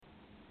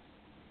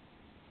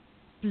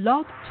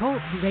Blog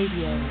Talk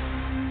Radio.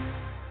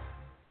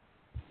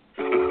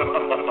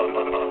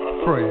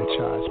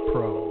 Franchise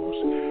pros,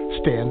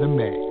 Stan the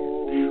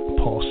Man,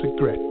 Paul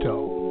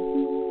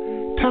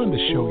Segreto. Time to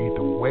show you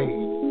the way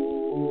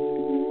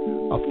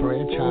of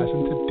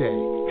franchising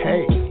today.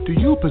 Hey, do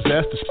you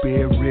possess the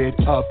spirit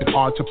of an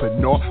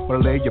entrepreneur? Wanna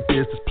lay your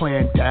business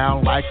plan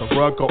down like a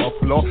rug or a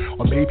floor?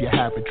 Or maybe you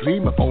have a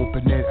dream of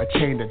opening a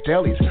chain of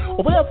delis,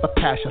 or whatever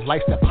passion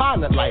lights that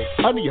pilot light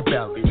under your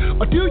belly.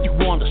 Or do you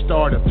want to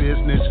start a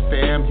business,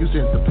 fam,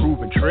 using the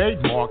proven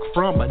trademark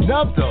from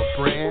another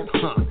brand?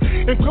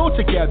 And grow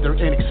together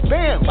and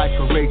expand like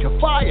a rage of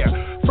fire,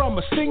 from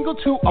a single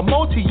to a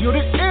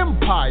multi-unit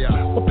empire.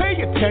 Well, pay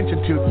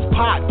attention to this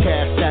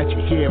podcast that you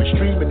hear is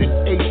streaming in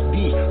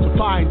HD, so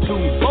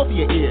fine-tune both of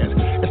your ears.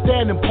 And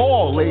Stan and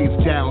Paul lays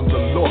down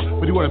the law.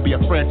 Whether you want to be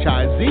a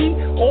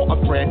franchisee or a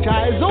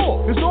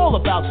franchisor, it's all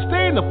about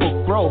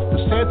sustainable growth,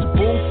 the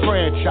sensible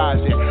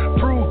franchising,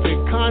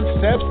 proven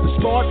concepts, the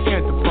smart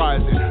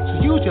enterprising. So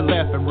use your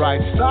left and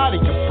right side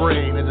of your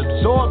brain and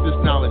absorb this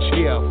knowledge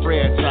here.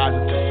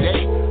 Franchising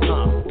today,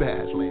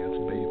 Badlands,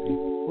 baby.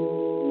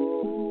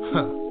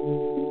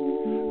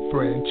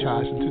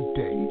 Franchising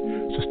today,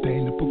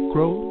 sustainable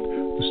growth,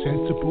 the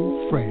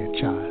sensible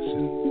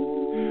franchising.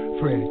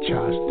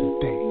 Franchise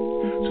today,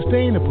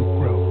 sustainable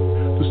growth,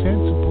 the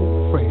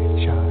sensible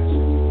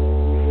franchising.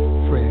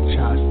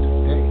 Franchise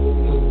today,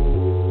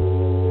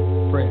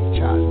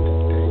 franchising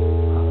today,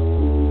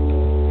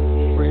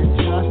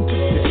 franchising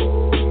today.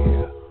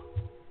 Yeah.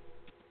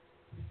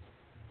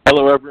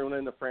 Hello, everyone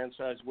in the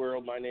franchise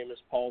world. My name is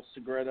Paul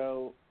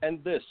Segreto,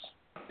 and this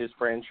is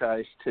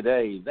Franchise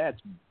Today. That's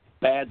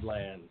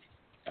Badlands.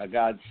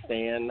 God,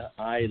 Stan,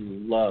 I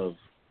love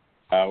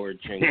our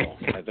jingle.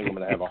 I think I'm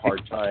going to have a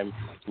hard time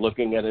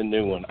looking at a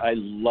new one. I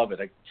love it.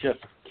 I just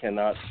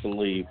cannot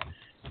believe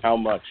how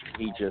much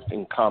he just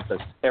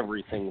encompassed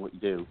everything we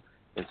do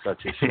in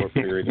such a short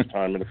period of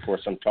time. And, of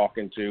course, I'm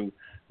talking to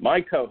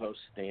my co-host,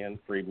 Stan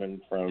Friedman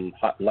from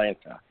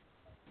Atlanta.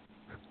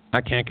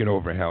 I can't get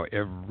over how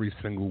every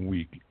single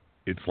week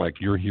it's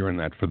like you're hearing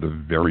that for the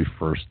very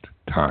first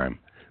time.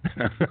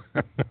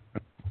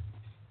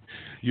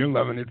 You're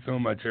loving it so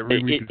much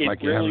every week. It's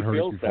like you really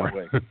haven't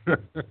heard it before.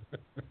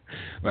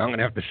 Well, I'm going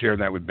to have to share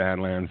that with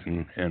Badlands,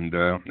 and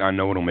I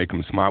know it'll make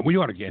him smile. We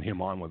ought to get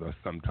him on with us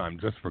sometime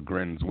just for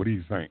grins. What do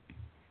you think?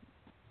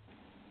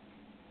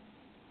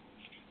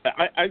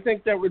 I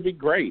think that would be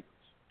great.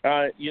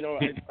 I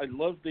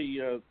love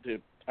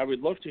I would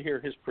love to hear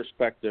his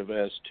perspective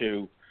as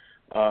to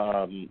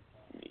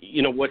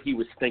what he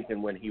was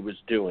thinking when he was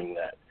doing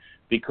that.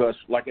 Because,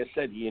 like I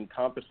said, he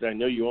encompassed it. I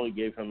know you only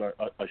gave him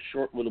a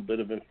short little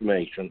bit of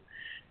information,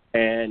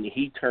 and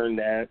he turned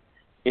that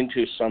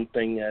into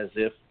something as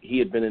if he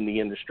had been in the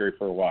industry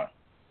for a while.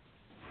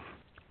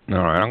 All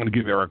right, I'm going to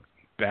give Eric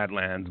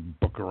Badlands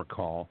Booker a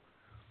call,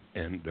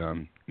 and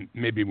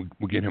maybe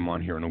we'll get him on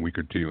here in a week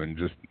or two, and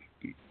just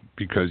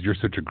because you're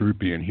such a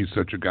groupie and he's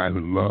such a guy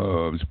who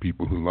loves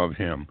people who love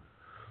him,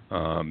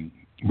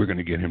 we're going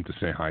to get him to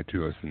say hi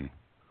to us, and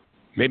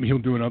maybe he'll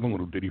do another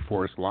little ditty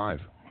for us live.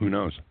 Who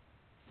knows?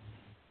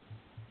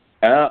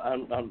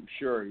 I'm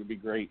sure it'd be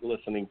great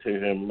listening to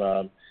him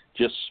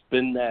just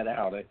spin that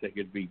out. I think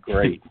it'd be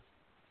great.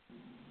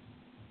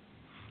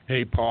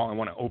 Hey, Paul, I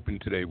want to open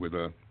today with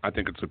I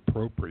think it's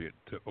appropriate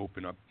to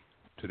open up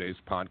today's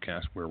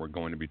podcast where we're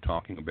going to be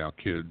talking about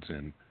kids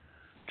and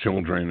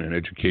children and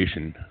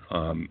education.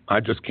 I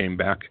just came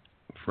back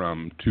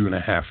from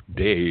 2.5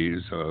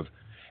 days of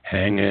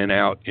hanging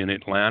out in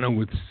Atlanta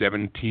with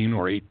 17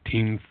 or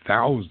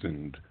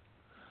 18,000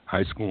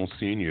 high school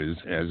seniors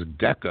as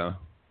DECA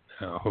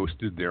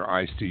hosted their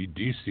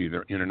ICDC,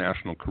 their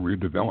International Career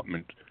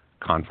Development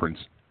Conference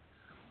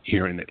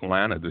here in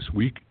Atlanta this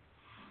week.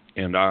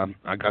 And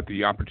I got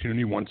the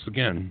opportunity once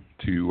again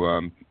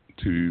to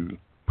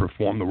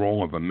perform the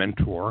role of a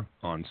mentor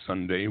on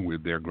Sunday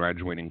with their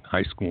graduating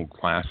high school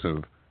class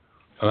of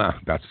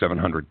about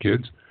 700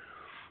 kids.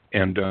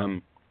 And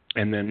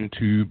then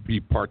to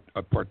be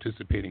a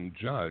participating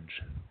judge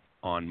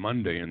on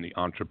Monday in the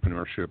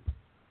entrepreneurship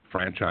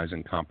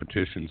franchising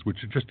competitions,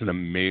 which is just an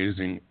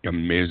amazing,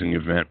 amazing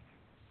event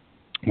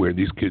where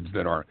these kids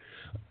that are,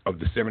 of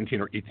the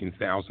 17 or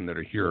 18,000 that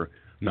are here,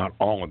 not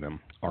all of them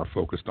are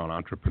focused on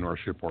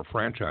entrepreneurship or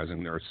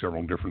franchising. There are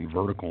several different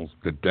verticals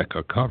that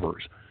DECA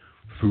covers: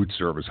 food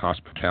service,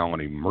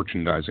 hospitality,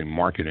 merchandising,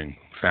 marketing,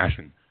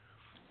 fashion.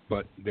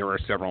 But there are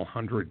several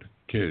hundred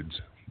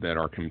kids that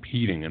are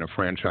competing in a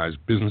franchise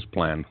business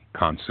plan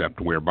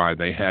concept whereby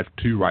they have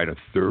to write a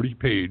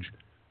 30-page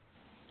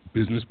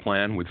business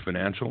plan with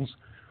financials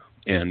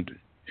and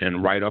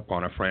write up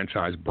on a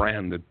franchise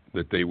brand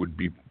that they would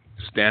be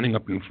standing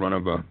up in front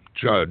of a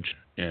judge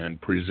and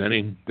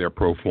presenting their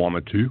pro forma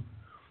to,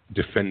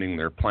 defending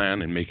their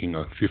plan, and making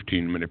a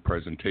 15-minute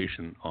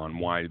presentation on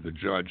why the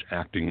judge,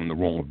 acting in the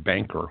role of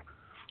banker,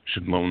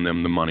 should loan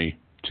them the money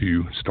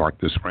to start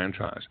this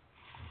franchise.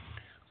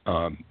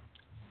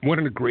 What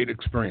a great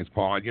experience,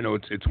 Paul. You know,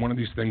 it's one of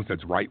these things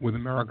that's right with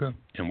America,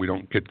 and we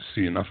don't get to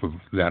see enough of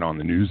that on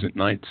the news at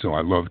night, so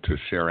I love to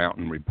share out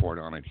and report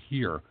on it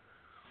here.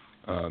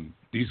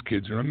 These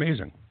kids are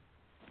amazing.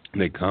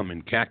 They come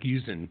in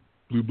khakis and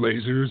blue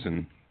blazers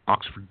and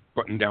Oxford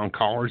button-down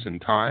collars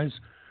and ties,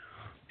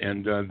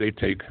 and they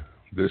take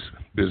this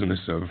business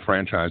of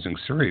franchising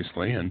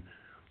seriously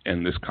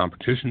and this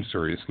competition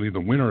seriously. The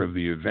winner of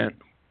the event,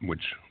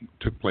 which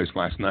took place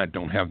last night,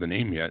 don't have the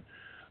name yet,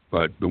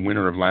 but the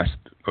winner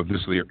of this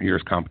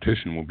year's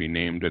competition will be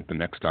named at the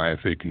next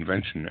IFA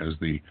convention as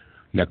the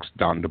next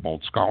Don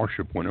DeBolt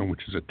Scholarship winner,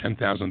 which is a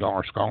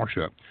 $10,000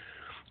 scholarship.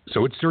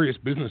 So it's serious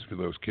business for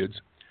those kids,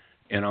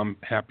 and I'm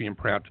happy and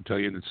proud to tell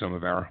you that some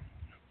of our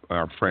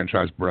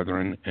franchise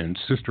brethren and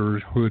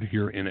sisterhood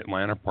here in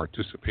Atlanta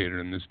participated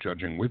in this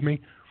judging with me.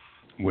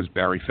 Was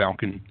Barry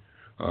Falcon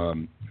of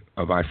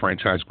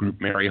iFranchise Group,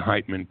 Mary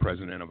Heitman,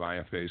 president of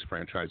IFA's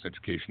Franchise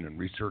Education and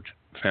Research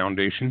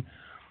Foundation,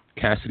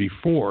 Cassidy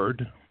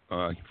Ford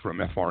from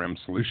FRM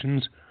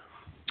Solutions,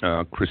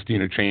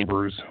 Christina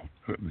Chambers,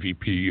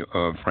 VP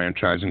of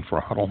Franchising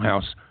for Huddle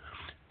House,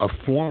 a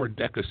former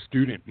DECA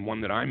student, one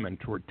that I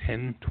mentored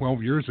 10,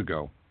 12 years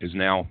ago, is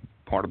now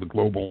part of the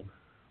global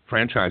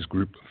franchise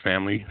group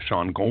family,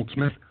 Sean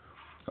Goldsmith.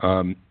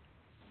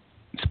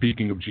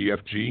 Speaking of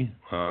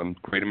GFG,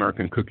 Great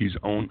American Cookies'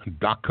 own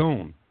Doc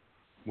Cohn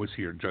was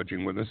here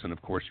judging with us, and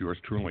of course yours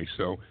truly.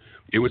 So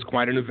it was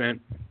quite an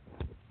event.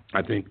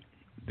 I think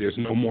there's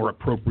no more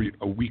appropriate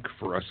a week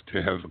for us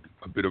to have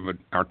a bit of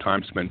our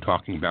time spent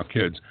talking about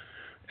kids,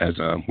 as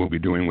we'll be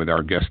doing with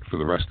our guest for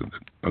the rest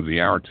of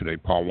the hour today.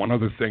 Paul, one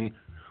other thing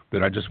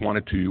that I just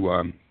wanted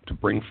to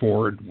bring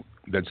forward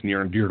that's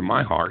near and dear to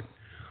my heart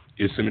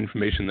is some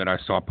information that I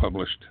saw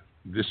published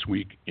this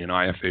week in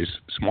IFA's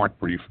Smart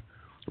Brief,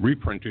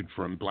 reprinted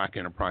from Black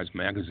Enterprise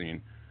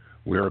Magazine,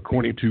 where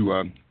according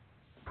to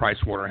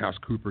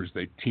PricewaterhouseCoopers,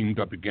 they teamed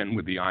up again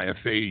with the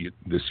IFA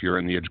this year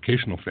and the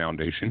Educational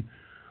Foundation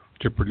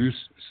to produce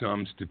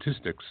some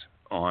statistics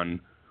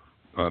on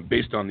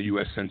based on the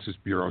U.S. Census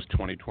Bureau's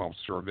 2012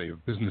 survey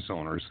of business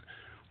owners,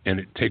 and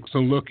it takes a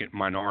look at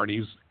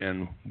minorities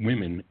and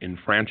women in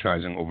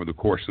franchising over the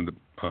course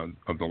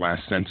of the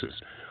last census.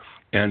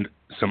 And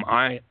some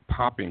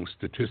eye-popping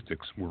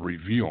statistics were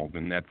revealed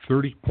in that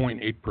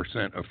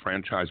 30.8% of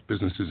franchise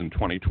businesses in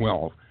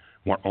 2012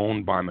 were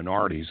owned by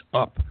minorities,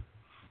 up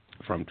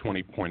from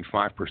 20.5%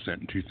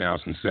 in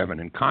 2007.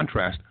 In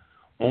contrast,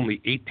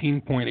 only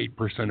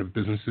 18.8% of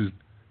businesses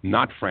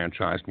not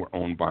franchised were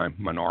owned by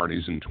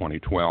minorities in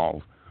 2012.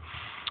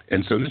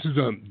 And so this is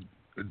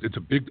it's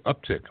a big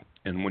uptick.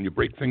 And when you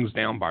break things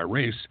down by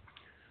race,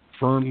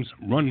 firms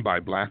run by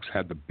blacks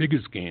had the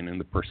biggest gain in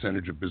the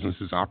percentage of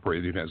businesses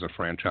operated as a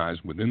franchise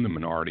within the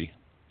minority,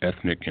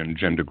 ethnic, and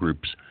gender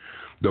groups.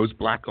 Those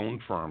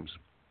black-owned firms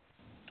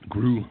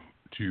grew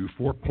to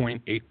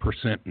 4.8%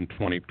 in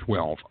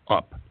 2012,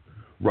 up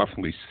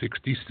roughly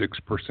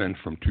 66%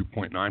 from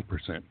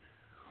 2.9%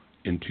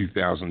 in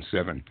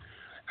 2007.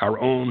 Our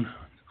own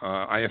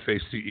IFA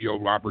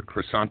CEO Robert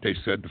Crescente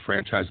said the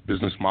franchise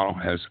business model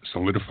has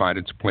solidified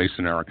its place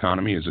in our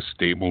economy as a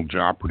stable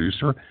job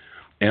producer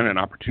and an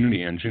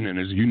opportunity engine, and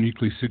is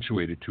uniquely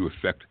situated to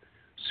effect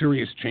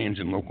serious change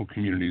in local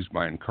communities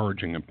by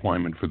encouraging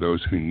employment for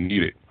those who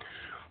need it.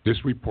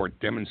 This report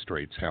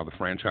demonstrates how the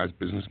franchise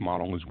business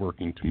model is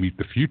working to meet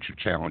the future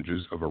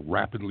challenges of a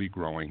rapidly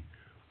growing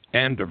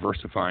and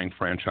diversifying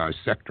franchise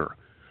sector,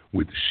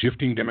 with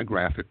shifting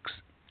demographics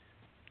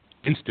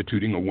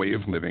instituting a way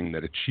of living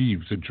that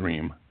achieves a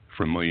dream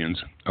for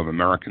millions of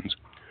Americans.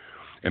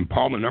 And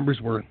Paul, the numbers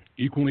were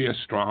equally as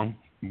strong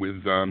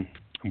with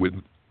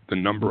the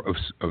number of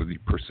the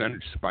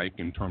percentage spike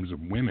in terms of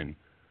women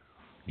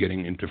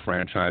getting into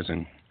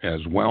franchising as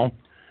well.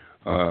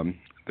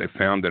 They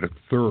found that a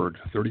third,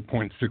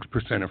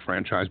 30.6% of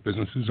franchise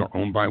businesses are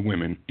owned by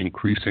women,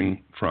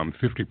 increasing from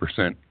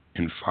 50%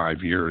 in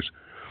 5 years.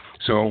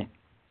 So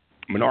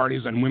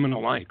minorities and women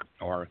alike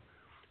are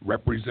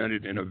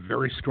represented in a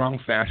very strong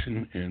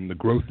fashion in the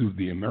growth of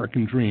the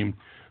American dream,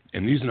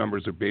 and these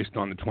numbers are based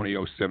on the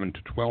 2007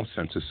 to 12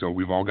 census, so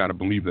we've all got to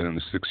believe that in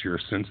the 6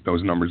 years since,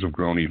 those numbers have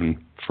grown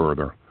even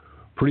further.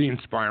 Pretty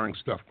inspiring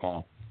stuff,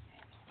 Paul.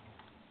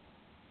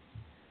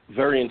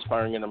 Very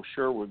inspiring, and I'm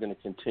sure we're going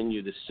to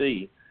continue to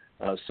see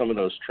some of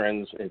those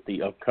trends at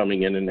the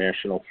upcoming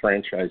International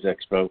Franchise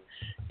Expo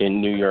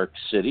in New York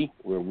City,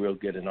 where we'll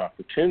get an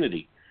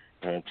opportunity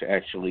to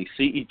actually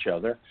see each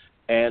other.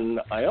 And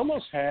I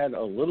almost had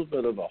a little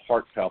bit of a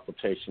heart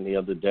palpitation the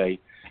other day,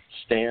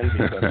 Stan,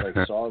 because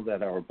I saw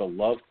that our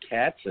beloved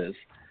Katz's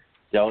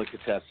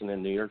Delicatessen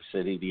in New York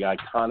City, the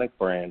iconic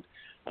brand,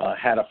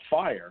 had a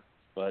fire,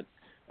 but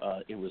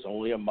it was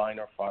only a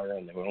minor fire,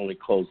 and they were only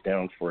closed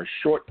down for a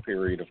short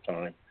period of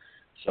time.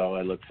 So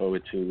I look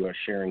forward to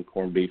sharing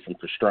corned beef and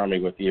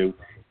pastrami with you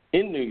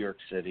in New York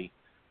City,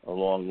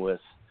 along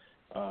with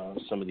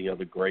some of the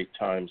other great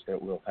times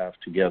that we'll have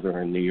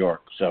together in New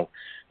York. So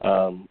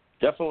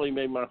definitely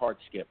made my heart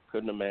skip.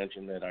 Couldn't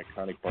imagine that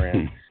iconic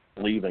brand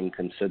leaving,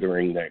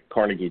 considering that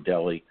Carnegie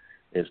Deli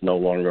is no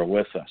longer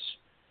with us.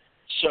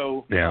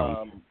 So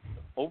Yeah.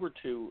 over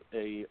to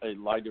a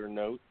lighter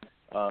note.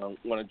 Want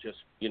to just,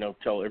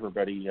 tell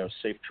everybody,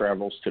 safe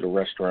travels to the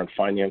Restaurant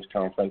Finance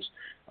Conference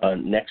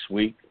next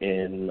week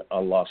in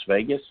Las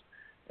Vegas.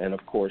 And,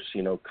 of course,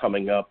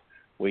 coming up,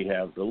 we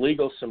have the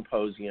Legal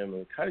Symposium,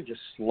 and kind of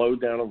just slow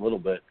down a little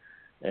bit.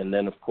 And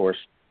then, of course,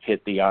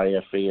 hit the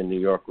IFE in New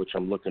York, which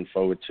I'm looking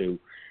forward to.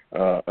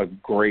 A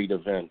great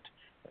event,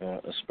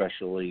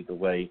 especially the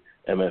way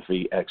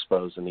MFE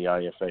Expos and the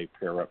IFA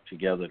pair up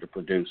together to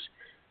produce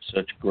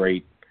such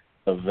great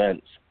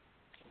events.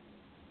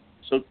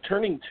 So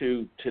turning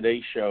to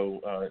today's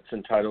show, it's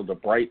entitled "A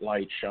Bright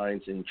Light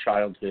Shines in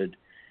Childhood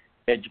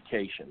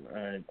Education."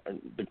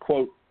 The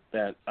quote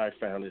that I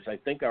found is, "I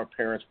think our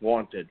parents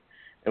wanted,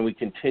 and we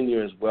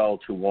continue as well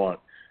to want,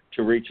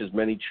 to reach as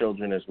many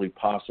children as we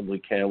possibly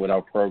can with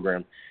our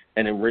program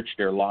and enrich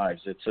their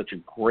lives." It's such a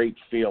great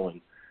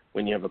feeling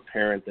when you have a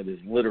parent that is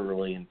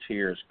literally in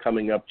tears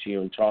coming up to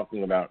you and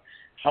talking about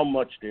how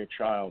much their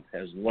child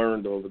has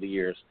learned over the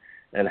years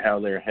and how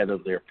they're ahead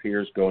of their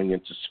peers going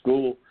into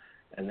school,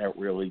 and that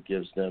really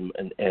gives them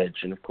an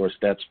edge. And, of course,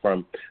 that's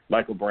from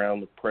Michael Brown,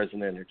 the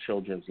president of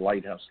Children's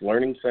Lighthouse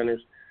Learning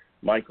Centers.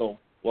 Michael,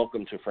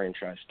 welcome to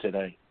Franchise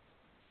Today.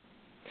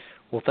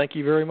 Well, thank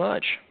you very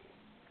much.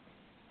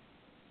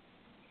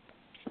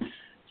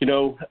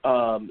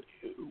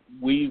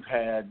 We've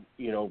had,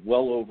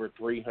 well over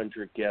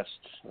 300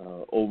 guests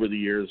over the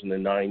years, in the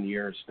 9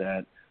 years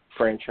that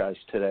Franchise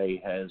Today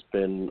has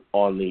been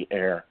on the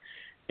air.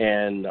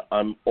 And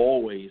I'm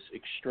always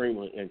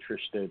extremely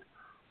interested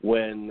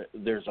when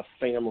there's a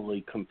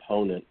family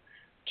component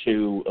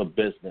to a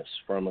business,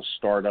 from a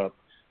startup,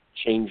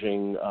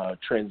 changing,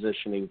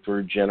 transitioning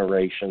through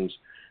generations.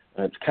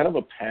 It's kind of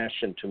a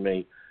passion to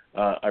me.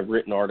 I've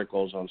written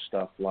articles on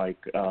stuff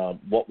like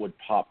What Would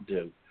Pop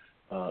Do?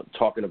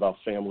 Talking about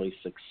family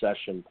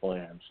succession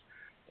plans.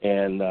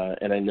 And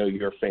I know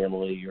your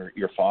family,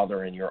 your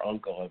father and your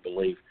uncle, I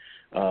believe,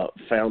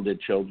 founded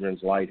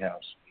Children's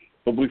Lighthouse.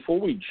 But before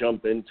we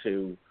jump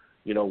into,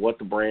 what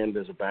the brand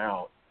is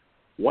about,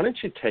 why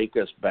don't you take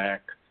us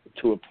back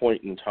to a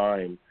point in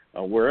time,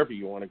 wherever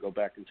you want to go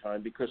back in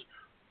time, because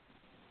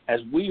as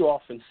we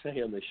often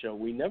say on the show,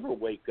 we never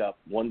wake up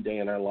one day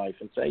in our life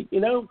and say,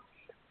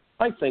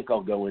 I think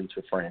I'll go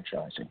into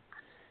franchising.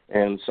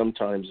 And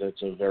sometimes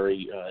it's a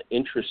very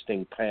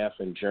interesting path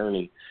and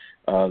journey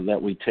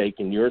that we take,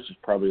 and yours is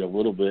probably a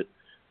little bit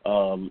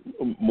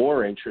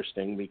more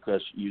interesting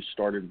because you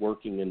started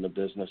working in the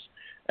business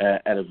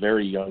at a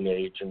very young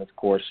age and, of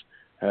course,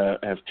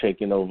 have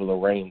taken over the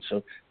reins.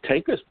 So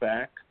take us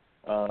back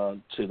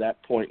to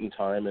that point in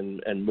time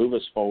and move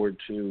us forward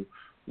to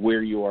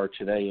where you are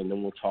today, and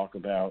then we'll talk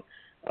about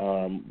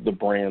the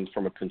brand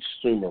from a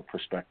consumer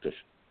perspective.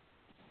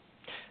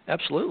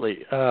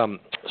 Absolutely.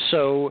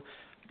 So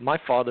my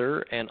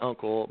father and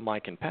uncle,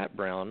 Mike and Pat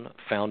Brown,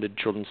 founded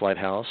Children's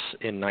Lighthouse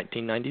in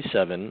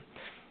 1997,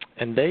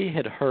 and they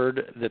had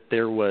heard that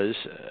there was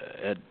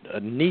a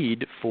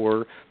need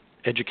for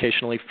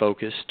educationally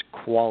focused,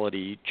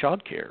 quality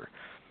childcare.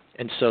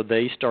 And so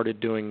they started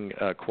doing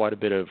quite a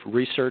bit of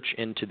research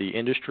into the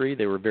industry.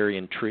 They were very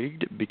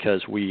intrigued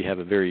because we have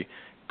a very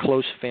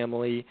close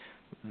family.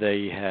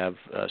 They have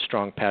a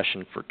strong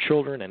passion for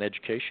children and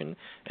education,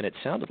 and it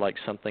sounded like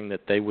something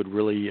that they would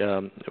really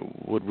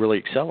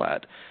excel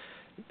at.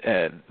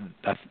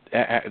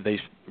 They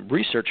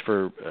researched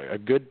for a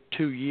good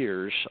 2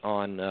 years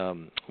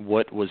on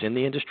what was in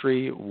the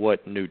industry,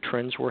 what new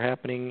trends were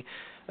happening,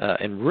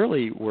 and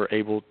really were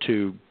able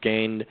to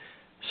gain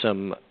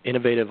some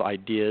innovative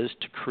ideas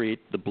to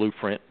create the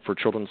blueprint for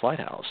Children's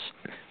Lighthouse.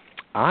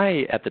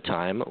 I, at the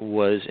time,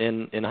 was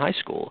in high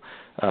school.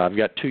 I've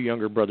got two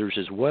younger brothers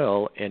as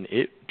well, and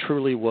it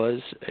truly was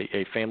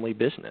a family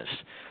business.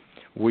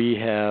 We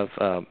have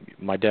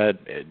my dad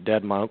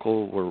and my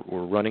uncle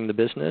were running the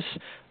business.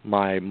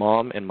 My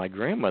mom and my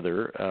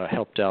grandmother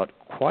helped out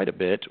quite a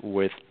bit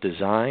with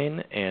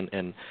design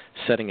and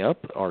setting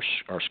up our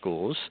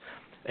schools.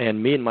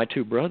 And me and my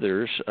two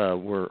brothers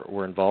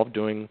were involved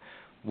doing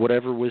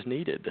whatever was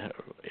needed,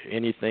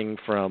 anything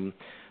from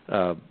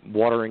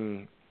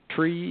watering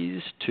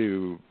trees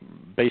to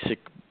basic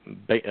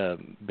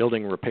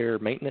building repair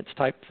maintenance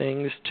type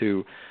things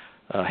to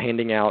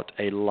handing out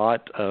a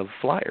lot of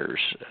flyers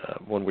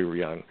when we were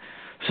young.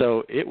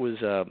 So it was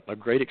a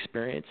great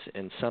experience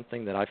and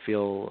something that I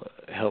feel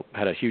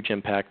had a huge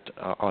impact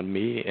on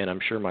me, and I'm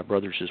sure my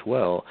brothers as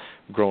well,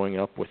 growing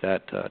up with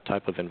that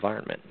type of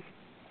environment.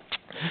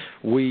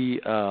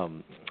 We, I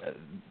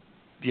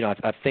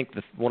think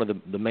one of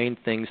the main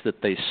things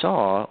that they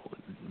saw,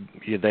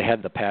 they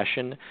had the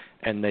passion,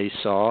 and they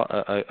saw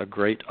a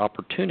great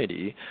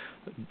opportunity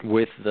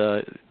with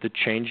the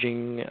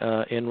changing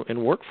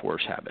in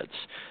workforce habits.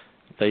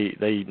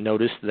 They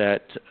noticed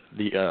that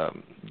the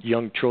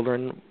young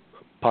children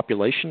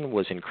population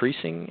was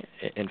increasing.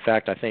 In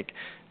fact, I think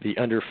the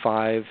under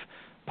 5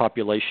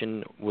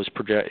 population is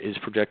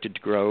projected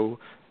to grow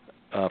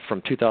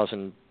from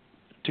 2000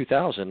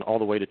 all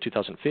the way to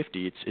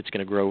 2050. It's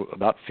going to grow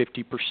about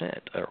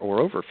 50%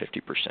 or over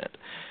 50%.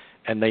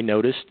 and they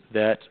noticed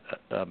that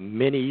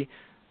many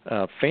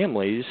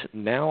families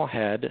now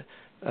had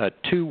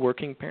 2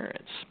 working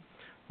parents,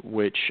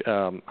 which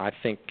I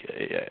think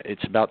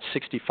it's about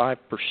 65%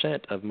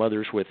 of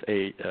mothers with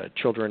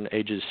children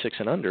ages 6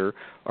 and under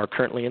are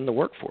currently in the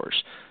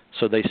workforce.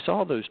 So they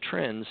saw those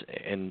trends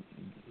and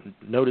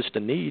noticed a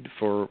need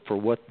for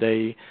what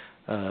they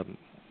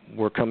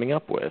were coming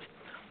up with.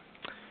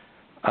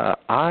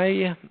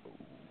 I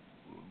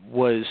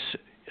was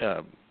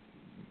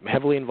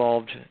heavily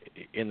involved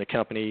in the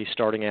company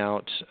starting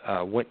out,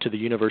 went to the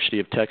University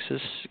of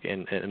Texas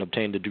and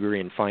obtained a degree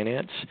in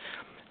finance.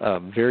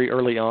 Very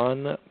early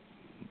on,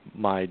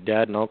 my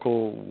dad and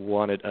uncle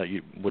would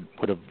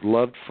have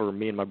loved for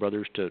me and my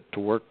brothers to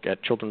work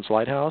at Children's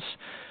Lighthouse,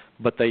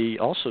 but they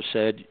also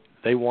said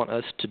they want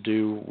us to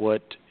do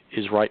what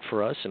is right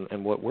for us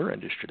and what we're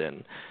interested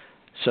in.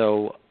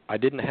 So I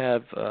didn't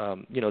have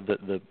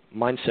the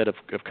mindset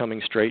of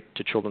coming straight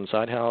to Children's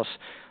Lighthouse.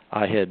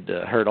 I had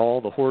heard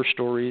all the horror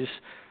stories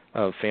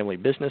of family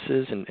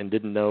businesses and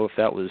didn't know if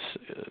that was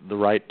the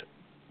right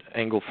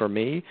angle for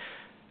me.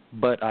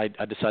 But I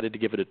decided to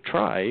give it a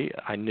try.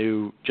 I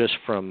knew just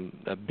from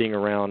being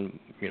around,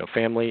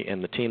 family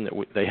and the team that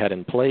they had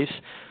in place,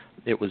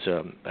 it was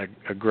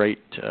a great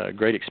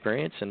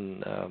experience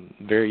and a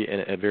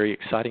very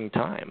exciting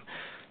time.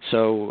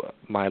 So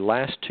my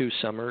last 2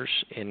 summers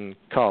in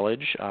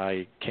college,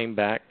 I came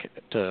back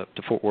to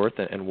Fort Worth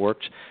and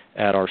worked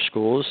at our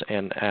schools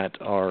and at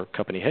our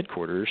company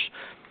headquarters,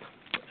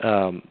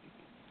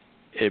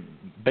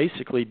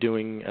 basically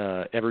doing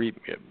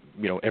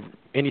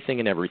anything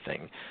and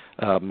everything.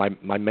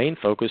 My main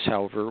focus,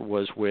 however,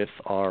 was with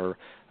our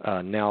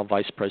now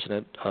Vice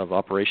President of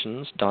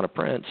Operations, Donna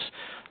Prince,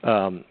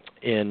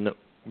 in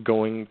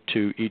going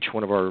to each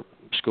one of our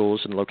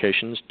schools and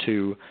locations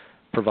to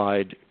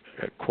provide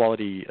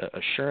quality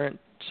assurance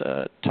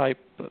type,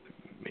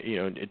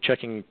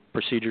 checking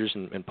procedures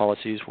and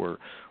policies were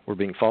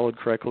being followed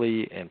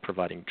correctly, and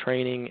providing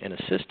training and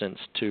assistance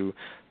to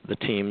the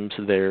teams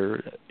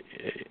there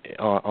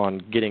on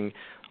getting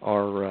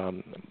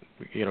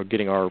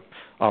our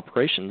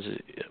operations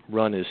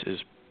run as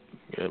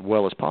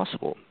well as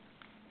possible.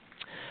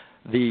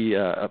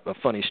 A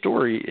funny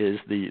story is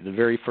the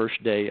very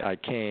first day I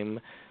came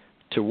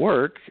to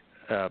work,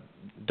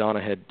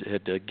 Donna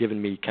had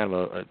given me kind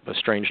of a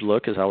strange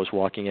look as I was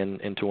walking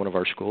into one of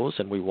our schools,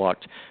 and we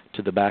walked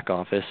to the back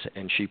office,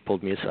 and she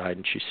pulled me aside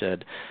and she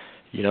said,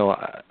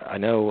 I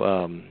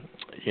know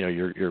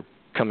you're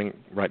coming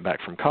right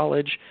back from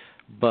college,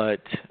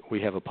 but we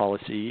have a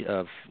policy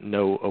of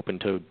no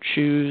open-toed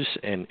shoes,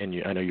 and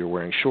I know you're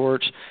wearing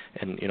shorts,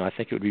 and I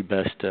think it would be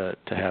best to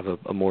have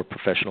a more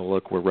professional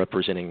look. We're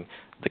representing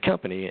the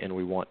company, and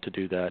we want to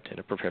do that in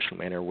a professional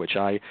manner, which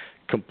I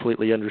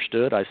completely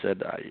understood. I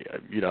said,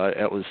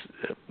 it was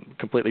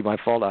completely my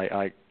fault.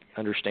 I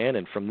understand,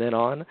 and from then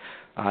on,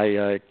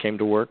 I came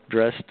to work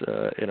dressed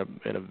in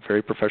a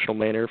very professional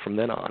manner from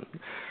then on.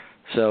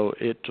 So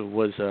it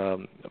was,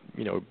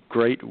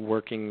 great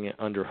working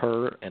under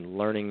her and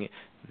learning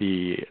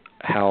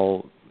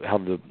how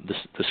the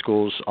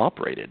schools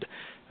operated,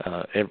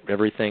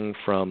 everything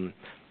from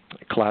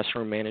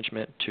classroom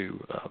management to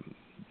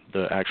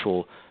the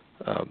actual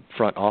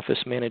front office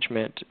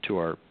management to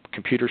our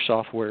computer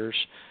softwares.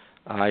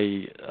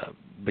 I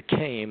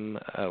became,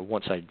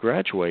 once I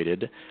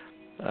graduated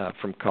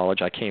from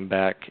college, I came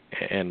back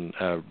and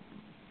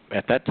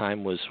at that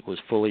time was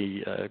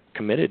fully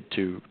committed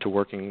to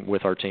working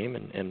with our team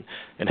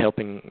and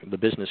helping the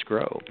business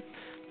grow.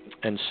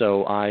 And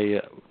so I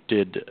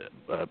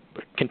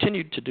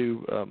continued to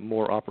do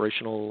more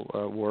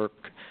operational work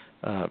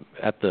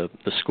at the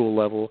school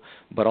level,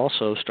 but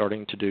also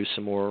starting to do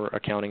some more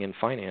accounting and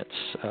finance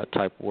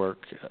type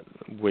work,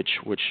 which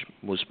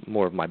was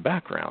more of my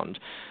background,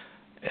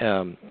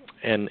 and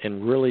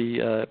really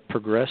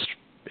progressed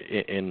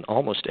in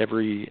almost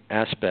every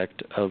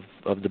aspect of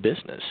the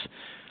business.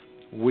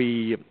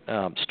 We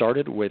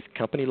started with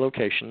company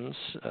locations,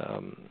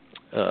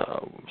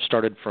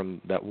 started from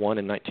that one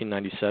in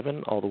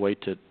 1997 all the way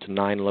to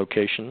 9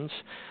 locations.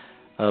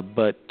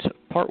 But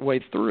partway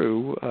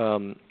through,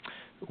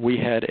 we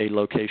had a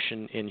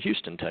location in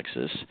Houston,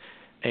 Texas,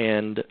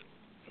 and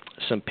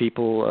some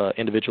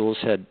individuals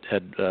had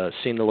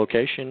seen the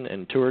location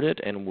and toured it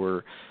and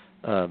were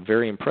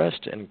very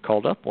impressed and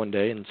called up one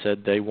day and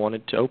said they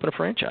wanted to open a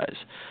franchise.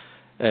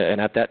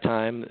 And at that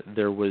time,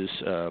 there was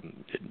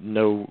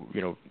no,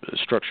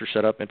 infrastructure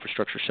set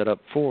up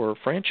for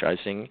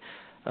franchising.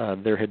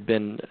 There had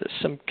been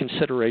some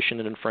consideration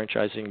in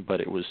franchising,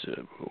 but it was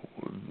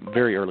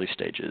very early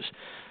stages.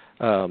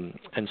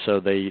 And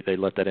so they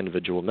let that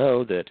individual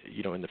know that,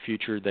 in the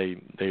future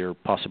they are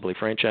possibly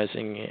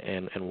franchising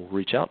and will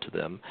reach out to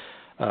them.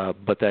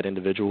 But that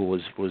individual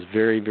was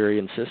very, very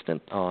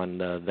insistent on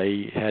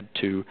they had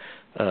to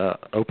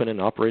open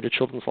and operate a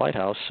Children's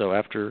Lighthouse. So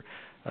after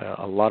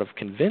a lot of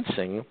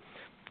convincing,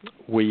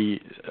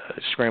 we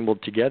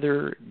scrambled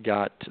together,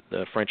 got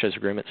the franchise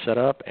agreement set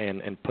up,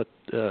 and put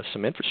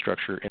some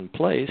infrastructure in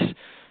place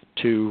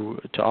to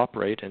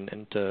operate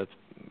and to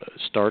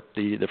start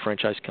the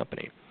franchise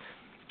company.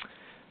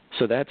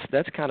 So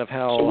that's kind of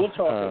how.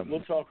 So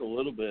we'll talk a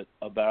little bit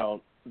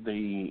about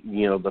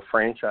the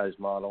franchise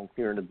model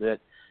here in a bit.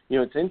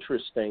 It's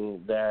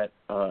interesting that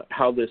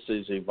how this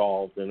has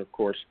evolved, and of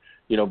course,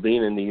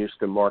 being in the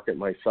Houston market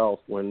myself,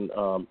 when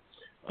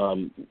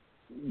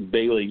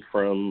Bailey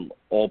from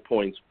All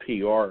Points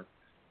PR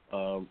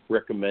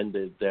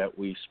recommended that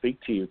we speak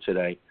to you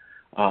today,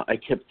 I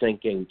kept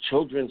thinking,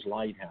 Children's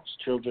Lighthouse.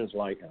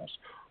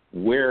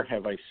 Where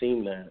have I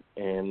seen that?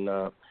 And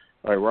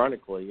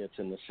ironically, it's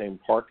in the same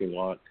parking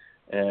lot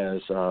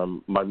as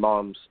my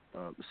mom's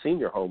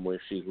senior home where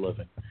she's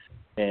living.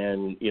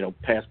 And,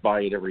 pass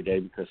by it every day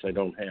because I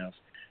don't have,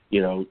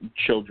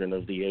 children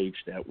of the age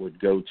that would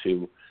go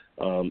to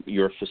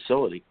your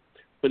facility.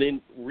 But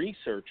in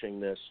researching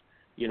this,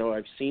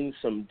 I've seen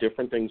some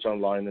different things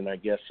online, and I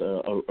guess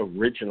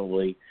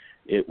originally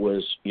it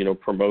was,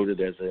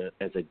 promoted as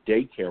a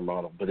daycare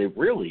model, but it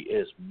really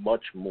is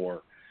much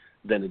more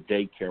than a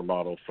daycare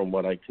model from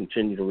what I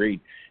continue to read.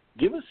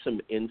 Give us some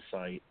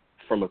insight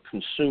from a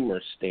consumer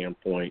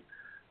standpoint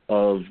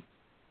of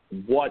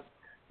what,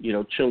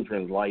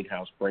 Children's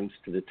Lighthouse brings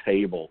to the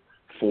table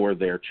for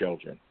their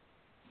children.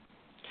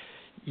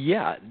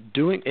 Yeah,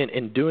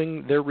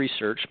 doing their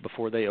research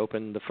before they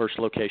opened the first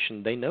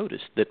location, they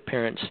noticed that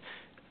parents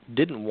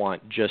didn't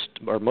want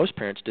most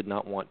parents did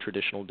not want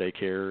traditional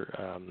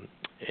daycare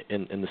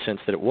in the sense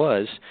that it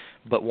was,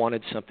 but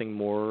wanted something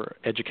more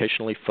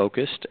educationally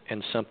focused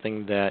and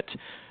something that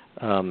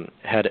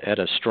had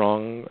a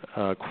strong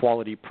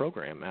quality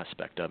program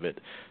aspect of it.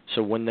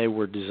 So when they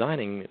were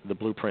designing the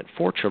blueprint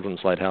for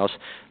Children's Lighthouse,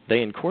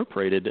 they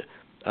incorporated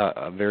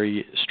a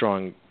very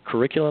strong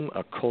curriculum,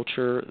 a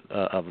culture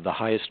of the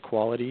highest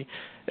quality,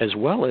 as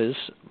well as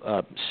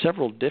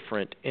several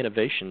different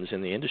innovations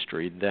in the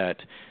industry that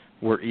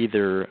were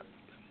either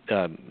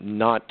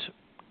not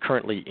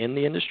currently in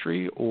the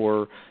industry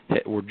or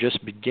were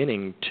just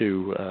beginning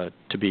to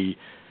be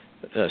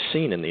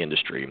seen in the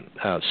industry.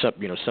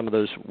 Some of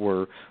those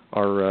were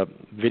our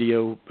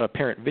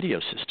parent video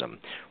system,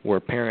 where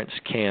parents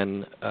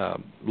can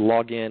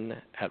log in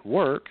at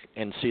work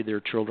and see their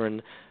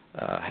children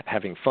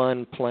having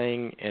fun,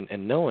 playing, and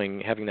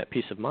having that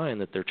peace of mind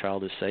that their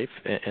child is safe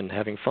and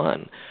having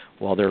fun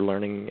while they're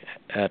learning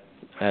at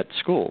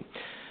school.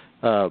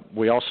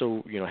 We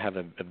also, have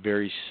a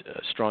very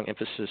strong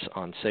emphasis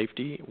on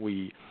safety.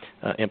 We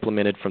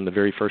implemented from the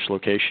very first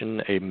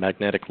location a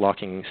magnetic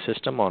locking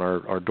system on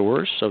our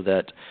doors, so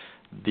that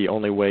the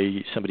only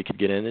way somebody could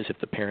get in is if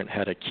the parent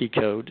had a key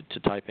code to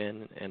type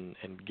in and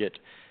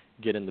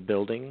get in the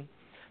building.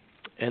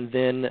 And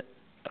then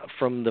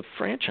from the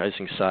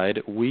franchising side,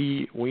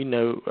 we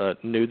knew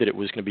that it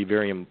was going to be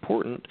very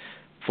important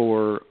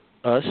for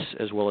us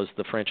as well as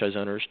the franchise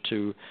owners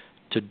to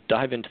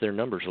dive into their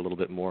numbers a little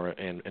bit more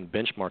and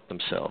benchmark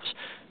themselves.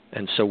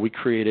 And so we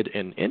created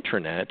an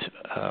intranet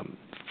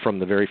from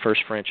the very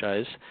first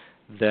franchise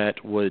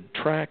that would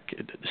track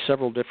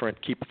several different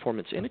key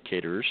performance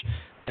indicators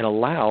and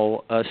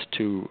allow us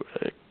to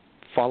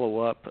follow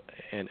up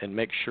and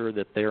make sure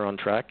that they're on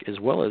track, as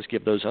well as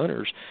give those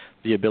owners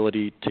the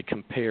ability to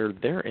compare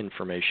their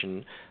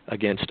information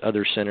against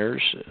other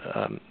centers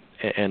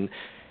and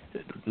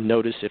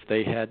notice if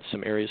they had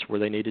some areas where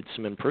they needed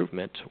some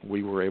improvement.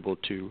 We were able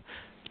to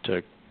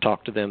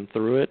talk to them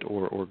through it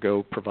or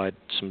go provide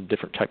some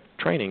different type of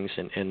trainings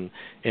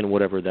in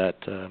whatever that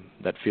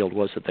field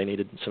was that they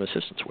needed some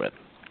assistance with.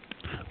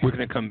 We're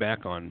going to come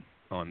back on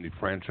the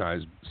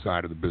franchise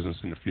side of the business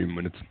in a few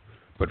minutes.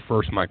 But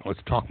first, Mike, let's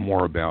talk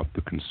more about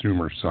the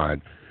consumer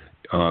side.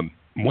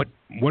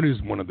 What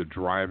is one of the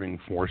driving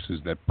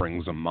forces that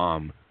brings a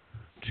mom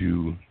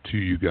to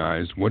you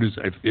guys? What is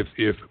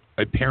if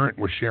a parent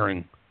were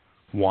sharing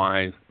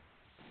why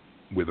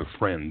with a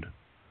friend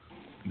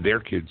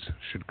their kids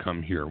should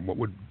come here, what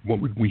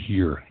would we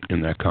hear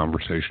in that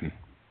conversation?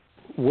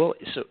 Well,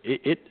 so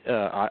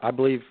I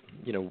believe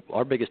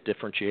our biggest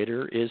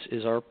differentiator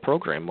is our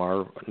program,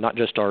 not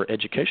just our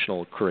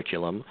educational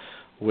curriculum,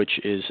 which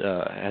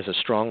has a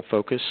strong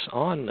focus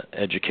on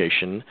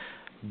education,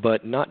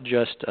 but not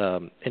just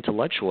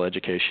intellectual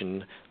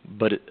education,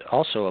 but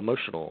also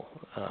emotional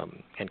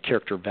and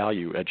character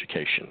value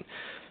education.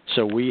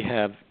 So we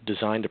have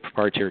designed a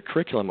proprietary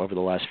curriculum over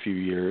the last few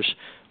years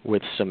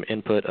with some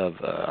input of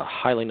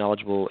highly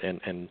knowledgeable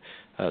and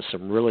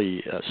some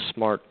really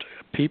smart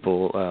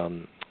people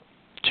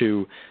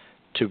to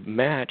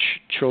match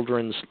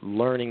children's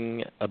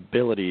learning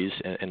abilities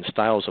and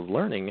styles of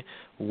learning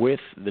with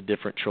the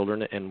different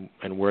children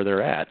and where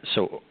they're at.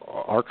 So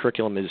our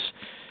curriculum is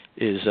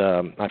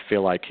I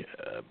feel like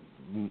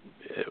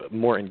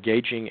more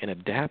engaging and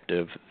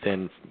adaptive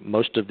than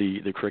most of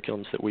the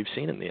curriculums that we've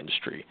seen in the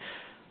industry.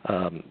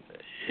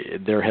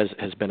 There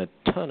has been a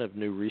ton of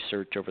new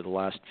research over the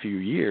last few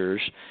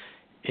years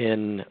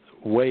in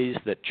ways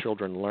that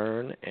children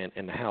learn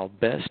and how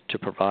best to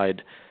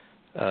provide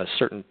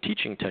certain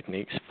teaching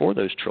techniques for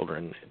those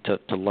children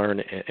to learn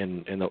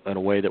in a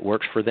way that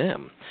works for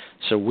them.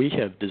 So we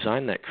have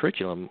designed that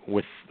curriculum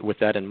with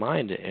that in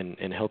mind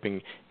in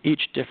helping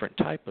each different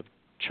type of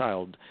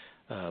child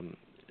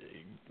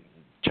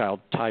child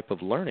type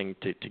of learning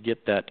to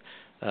get that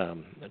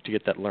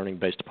learning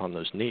based upon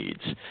those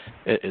needs,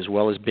 as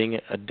well as being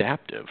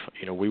adaptive.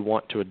 We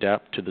want to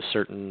adapt to the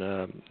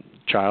certain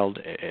child,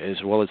 as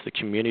well as the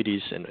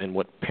communities and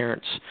what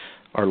parents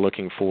are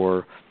looking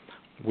for.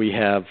 We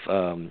have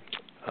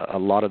a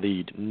lot of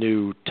the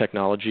new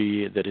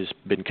technology that has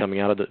been coming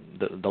out of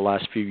the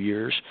last few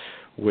years,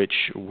 which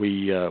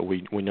we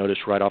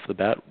noticed right off the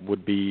bat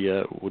would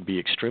be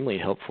extremely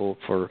helpful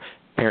for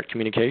parent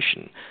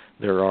communication.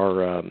 There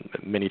are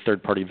many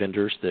third-party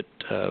vendors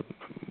that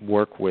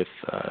work with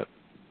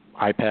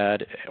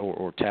iPad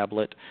or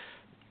tablet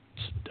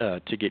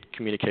to get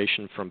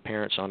communication from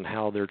parents on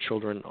how their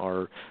children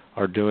are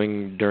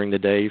doing during the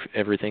day.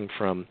 Everything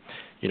from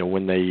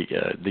when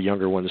the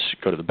younger ones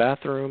go to the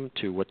bathroom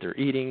to what they're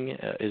eating,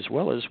 as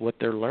well as what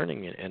they're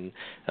learning, and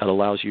it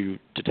allows you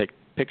to take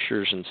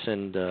pictures and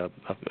send a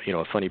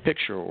funny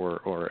picture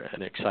or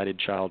an excited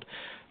child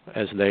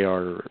as they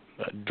are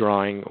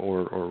drawing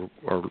or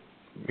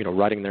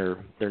writing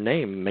their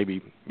name,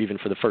 maybe even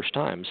for the first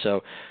time.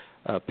 So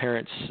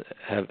parents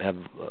have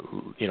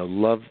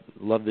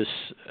loved this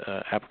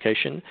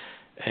application,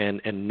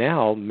 and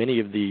now many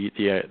of the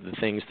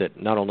things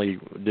that not only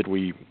did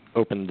we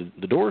open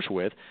the doors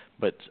with,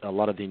 but a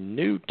lot of the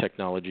new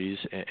technologies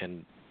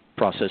and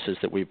processes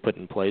that we've put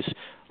in place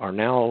are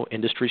now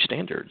industry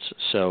standards.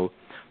 So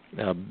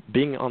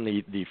being on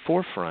the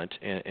forefront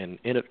and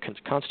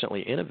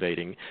constantly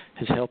innovating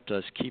has helped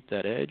us keep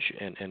that edge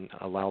and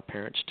allow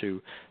parents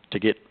to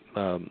get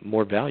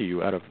more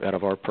value out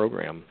of our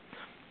program.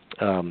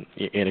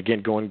 And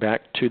again, going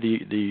back to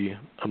the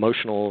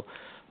emotional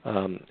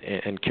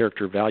and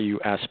character value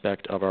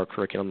aspect of our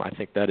curriculum, I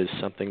think that is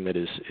something that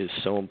is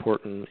so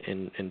important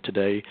in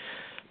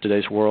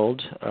today's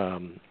world.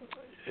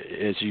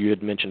 As you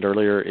had mentioned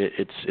earlier,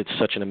 it's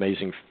such an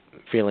amazing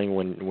feeling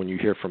when you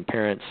hear from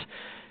parents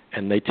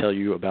and they tell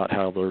you about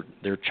how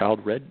their child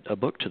read a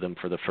book to them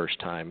for the first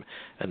time,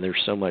 and there's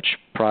so much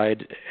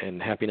pride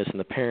and happiness in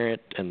the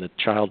parent, and the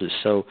child is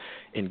so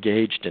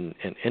engaged and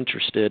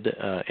interested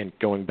in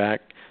going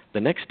back the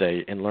next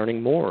day and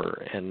learning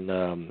more.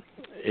 And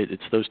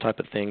it's those type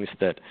of things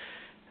that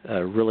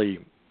really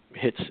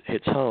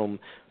hits home.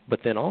 But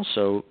then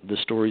also the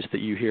stories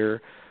that you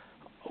hear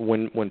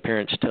when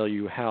parents tell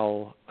you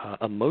how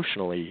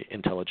emotionally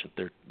intelligent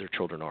their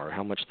children are,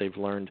 how much they've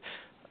learned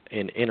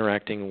in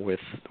interacting with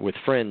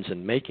friends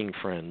and making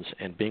friends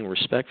and being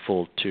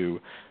respectful to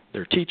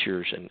their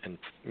teachers and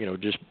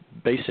just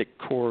basic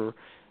core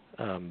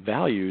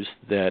values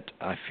that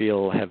I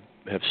feel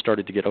have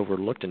started to get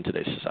overlooked in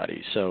today's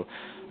society. So,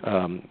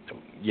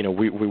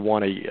 we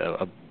want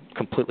a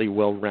completely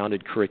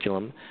well-rounded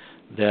curriculum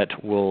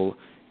that will,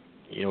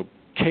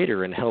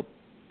 cater and help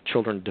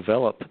children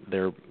develop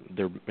their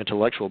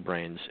intellectual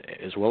brains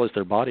as well as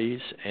their bodies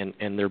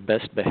and their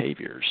best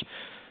behaviors.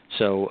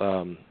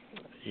 So,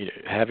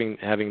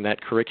 having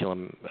that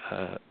curriculum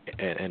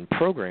and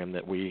program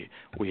that we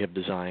have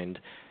designed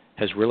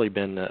has really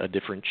been a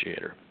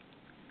differentiator.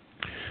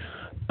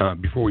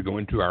 Before we go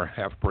into our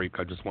half break,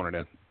 I just wanted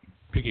to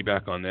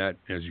piggyback on that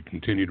as you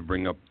continue to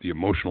bring up the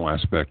emotional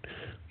aspect.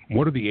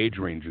 What are the age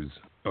ranges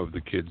of the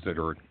kids that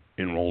are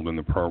enrolled in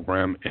the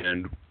program,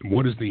 and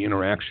what is the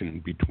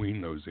interaction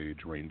between those age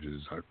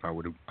ranges? I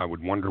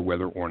would wonder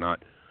whether or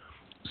not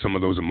some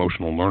of those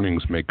emotional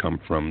learnings may come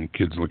from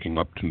kids looking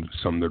up to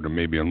some that are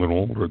maybe a little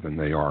older than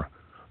they are.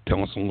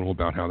 Tell us a little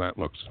about how that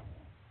looks.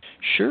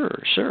 Sure.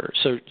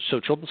 So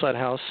Children's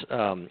Lighthouse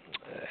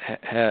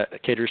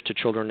caters to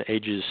children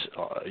ages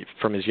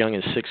from as young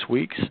as 6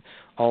 weeks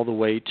all the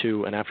way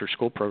to an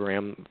after-school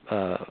program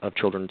of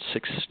children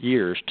 6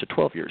 years to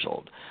 12 years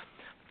old.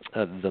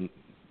 The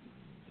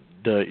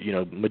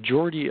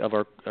majority of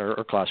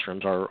our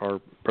classrooms are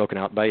broken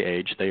out by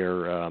age. They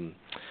are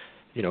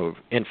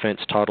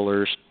infants,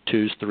 toddlers,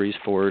 2s, 3s,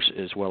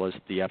 4s, as well as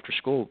the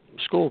after-school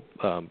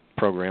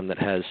program that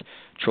has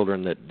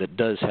children that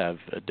does have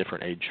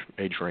different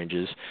age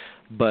ranges.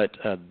 But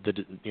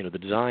the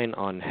design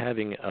on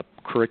having a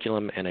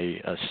curriculum and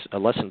a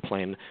lesson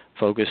plan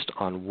focused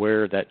on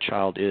where that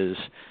child is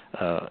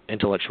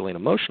intellectually and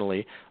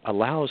emotionally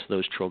allows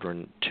those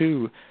children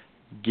to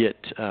get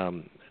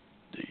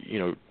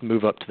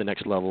move up to the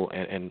next level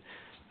and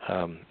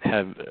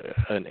have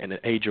an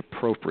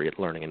age-appropriate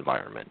learning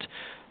environment.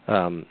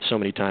 So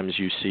many times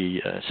you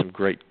see some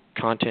great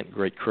content,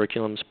 great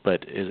curriculums,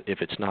 but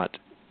if it's not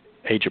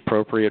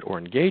age-appropriate or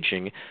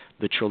engaging,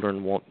 the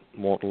children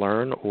won't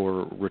learn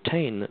or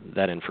retain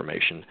that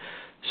information.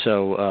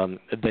 So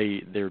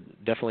there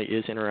definitely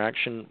is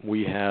interaction.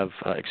 We have,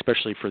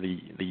 especially for the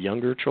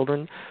younger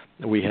children,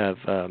 we have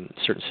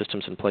certain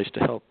systems in place to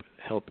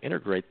help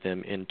integrate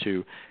them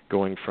into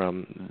going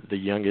from the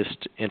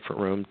youngest infant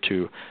room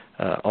to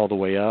all the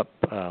way up.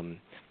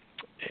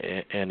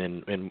 And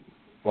in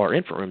our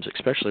infant rooms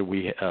especially,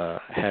 we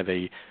have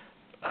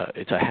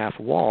it's a half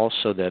wall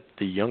so that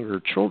the younger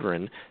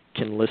children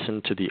can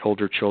listen to the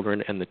older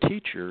children and the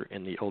teacher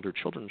in the older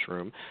children's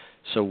room.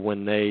 So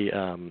when they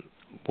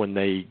when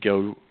they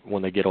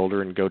get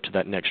older and go to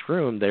that next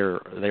room, they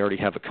already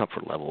have a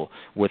comfort level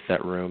with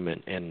that room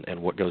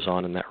and what goes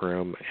on in that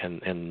room,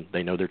 and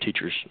they know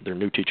their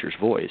new teacher's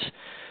voice.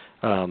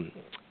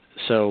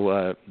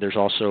 So there's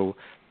also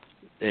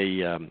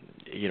a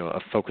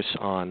focus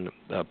on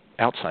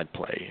outside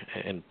play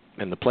and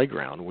the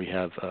playground. We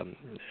have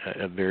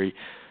a very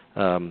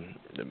a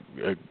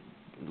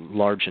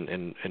large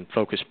and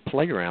focused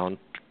playground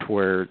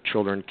where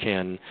children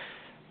can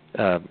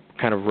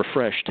kind of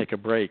refresh, take a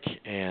break,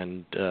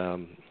 and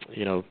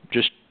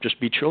just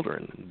be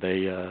children.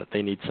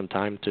 They need some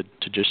time to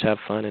just have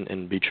fun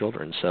and be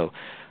children. So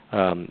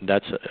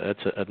that's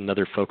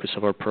another focus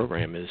of our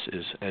program is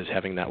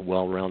having that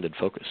well-rounded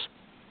focus.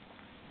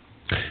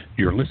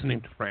 You're listening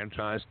to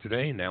Franchise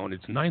Today, now in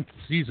its 9th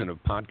season of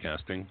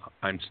podcasting.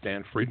 I'm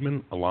Stan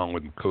Friedman, along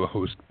with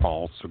co-host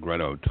Paul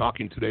Segreto,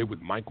 talking today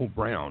with Michael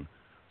Brown,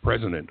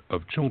 president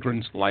of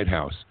Children's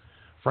Lighthouse.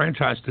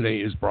 Franchise Today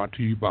is brought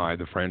to you by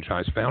the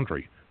Franchise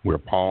Foundry, where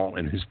Paul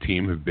and his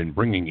team have been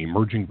bringing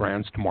emerging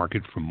brands to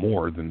market for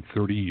more than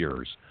 30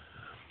 years.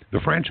 The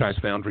Franchise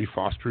Foundry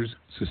fosters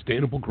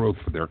sustainable growth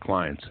for their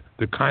clients,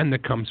 the kind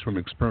that comes from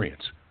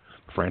experience.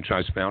 The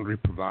Franchise Foundry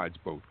provides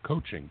both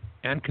coaching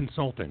and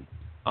consulting,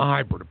 a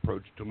hybrid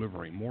approach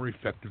delivering more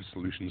effective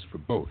solutions for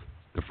both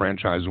the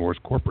franchisor's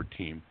corporate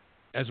team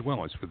as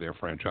well as for their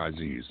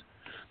franchisees.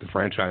 The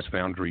Franchise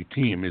Foundry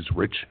team is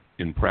rich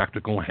in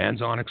practical,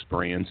 hands-on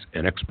experience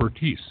and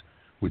expertise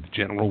with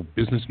general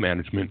business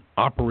management,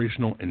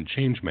 operational and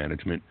change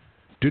management,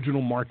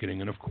 digital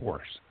marketing, and, of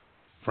course,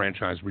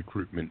 franchise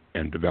recruitment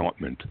and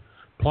development.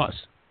 Plus,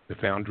 the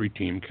Foundry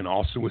team can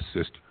also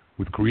assist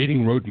with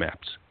creating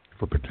roadmaps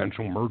for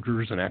potential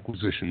mergers and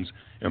acquisitions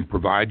and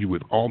provide you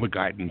with all the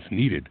guidance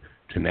needed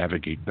to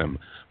navigate them.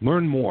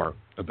 Learn more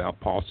about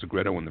Paul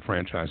Segreto and the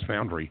Franchise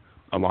Foundry,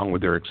 along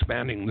with their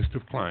expanding list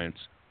of clients,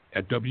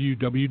 at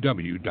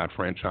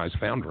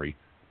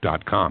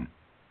www.franchisefoundry.com.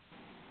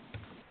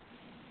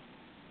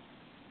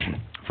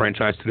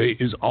 Franchise Today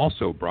is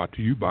also brought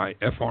to you by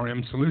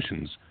FRM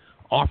Solutions,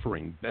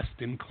 offering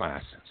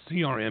best-in-class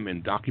CRM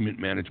and document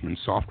management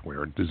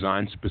software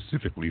designed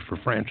specifically for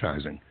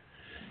franchising.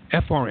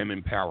 FRM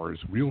empowers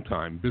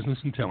real-time business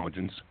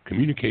intelligence,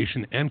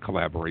 communication, and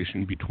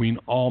collaboration between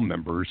all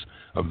members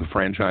of the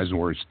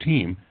franchisor's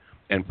team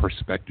and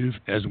prospective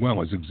as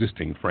well as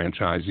existing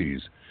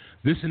franchisees.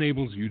 This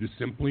enables you to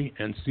simply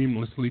and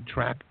seamlessly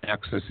track,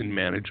 access, and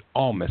manage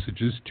all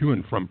messages to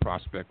and from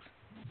prospects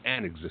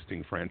and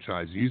existing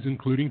franchisees,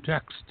 including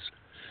texts.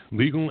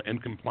 Legal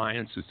and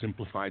compliance is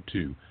simplified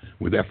too,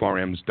 with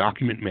FRM's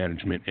document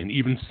management, and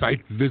even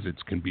site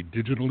visits can be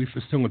digitally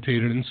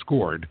facilitated and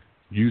scored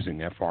using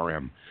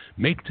FRM.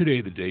 Make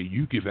today the day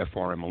you give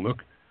FRM a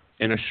look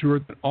and assure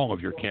that all of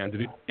your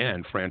candidate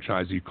and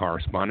franchisee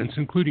correspondence,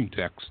 including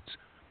texts,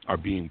 are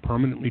being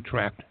permanently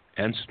tracked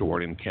and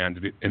stored in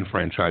candidate and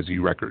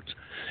franchisee records.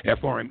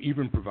 FRM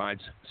even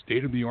provides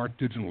state-of-the-art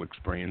digital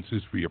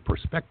experiences for your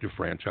prospective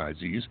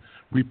franchisees,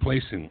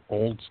 replacing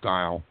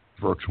old-style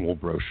virtual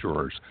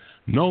brochures.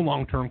 No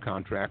long-term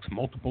contracts,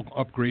 multiple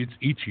upgrades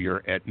each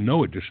year at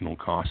no additional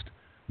cost.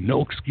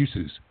 No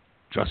excuses,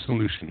 just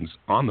solutions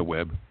on the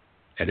web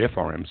at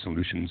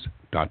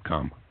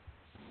frmsolutions.com.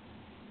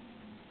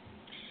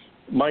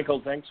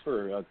 Michael, thanks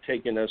for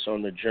taking us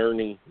on the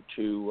journey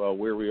to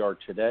where we are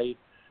today,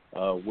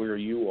 where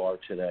you are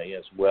today,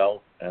 as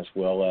well as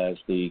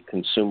the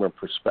consumer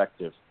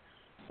perspective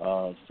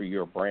for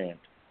your brand.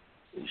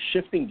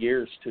 Shifting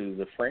gears to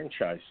the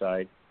franchise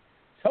side,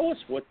 tell us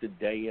what the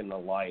day in the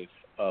life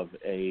of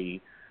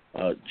a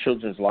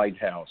Children's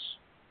Lighthouse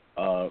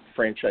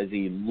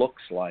franchisee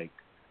looks like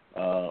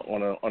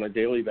on a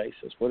daily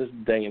basis. What does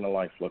the day in the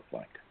life look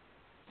like?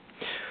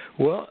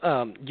 Well,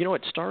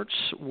 it starts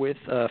with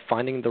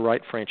finding the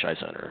right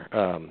franchise owner.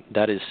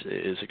 That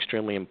is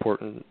extremely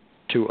important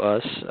to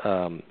us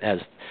as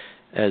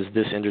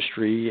this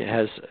industry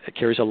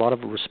carries a lot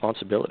of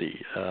responsibility.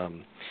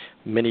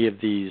 Many of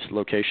these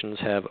locations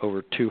have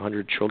over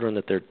 200 children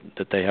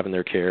that they have in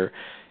their care,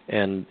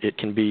 and it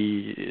can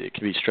be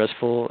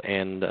stressful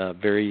and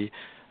very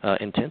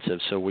intensive.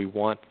 So we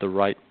want the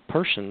right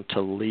person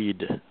to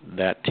lead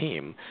that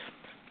team.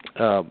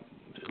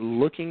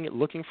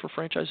 Looking for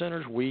franchise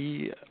owners,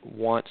 we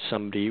want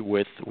somebody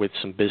with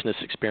some business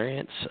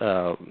experience,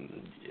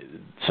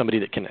 somebody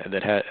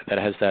that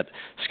has that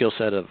skill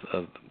set of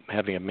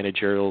having a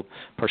managerial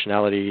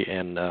personality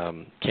and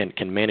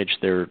can manage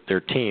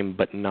their team,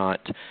 but not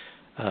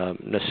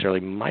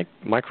necessarily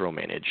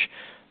micromanage.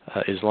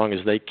 As long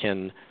as they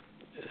can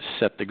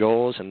set the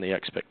goals and the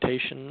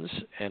expectations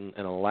and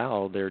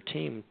allow their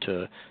team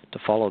to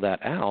follow that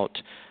out,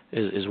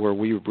 is where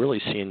we've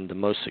really seen the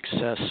most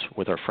success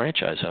with our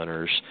franchise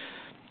owners.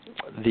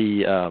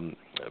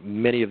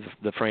 Many of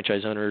the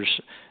franchise owners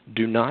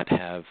do not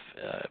have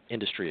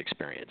industry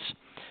experience.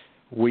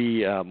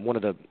 One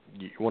of the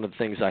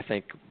things I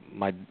think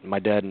my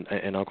dad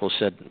and uncle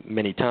said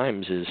many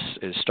times is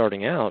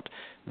starting out,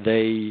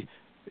 they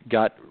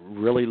got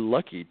really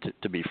lucky,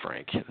 to be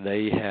frank.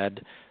 They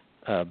had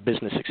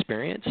business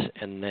experience,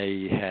 and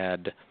they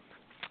had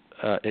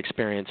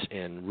experience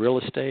in real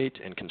estate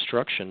and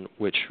construction,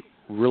 which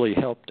really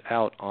helped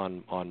out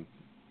on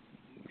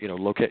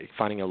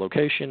finding a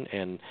location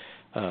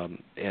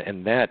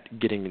and that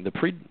getting the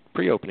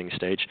pre-opening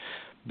stage.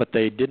 But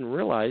they didn't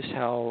realize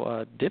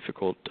how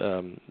difficult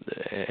and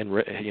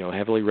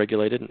heavily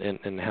regulated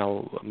and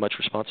how much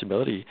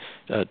responsibility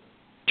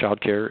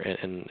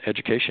childcare and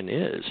education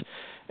is.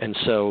 And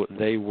so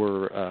they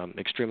were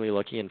extremely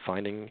lucky in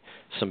finding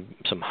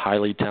some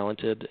highly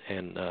talented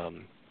and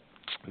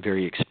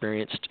very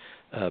experienced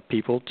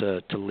people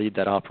to lead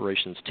that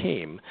operations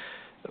team,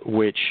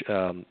 which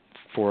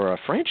for a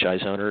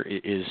franchise owner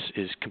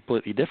is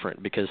completely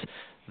different, because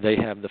they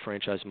have the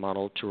franchise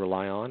model to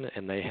rely on,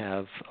 and they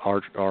have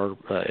our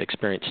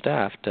experienced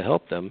staff to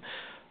help them.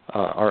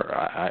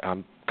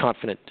 I'm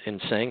confident in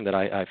saying that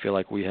I feel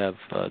like we have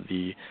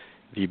the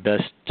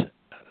best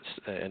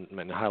and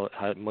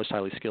most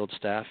highly skilled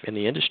staff in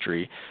the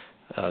industry.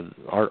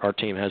 Our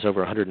team has over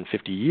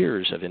 150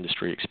 years of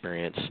industry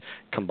experience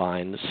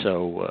combined.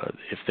 So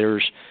if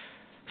there's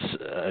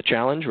a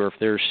challenge or if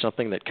there's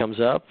something that comes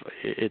up,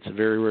 it's a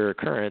very rare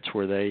occurrence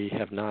where they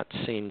have not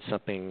seen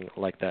something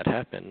like that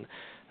happen,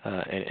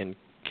 and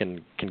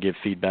can give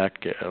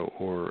feedback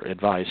or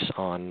advice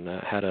on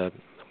how to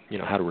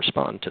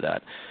respond to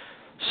that.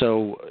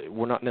 So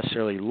we're not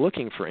necessarily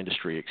looking for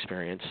industry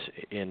experience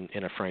in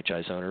a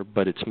franchise owner,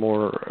 but it's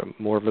more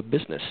of a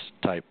business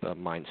type of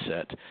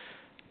mindset.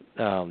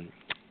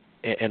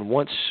 And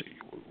once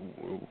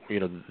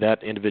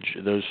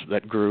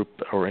that group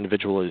or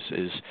individual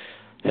is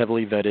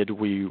heavily vetted,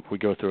 we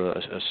go through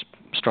a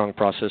strong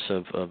process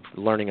of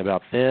learning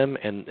about them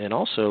and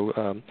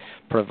also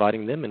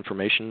providing them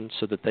information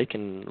so that they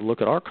can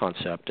look at our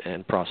concept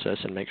and process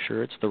and make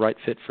sure it's the right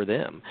fit for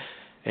them.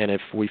 And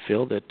if we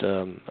feel that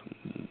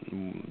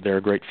they're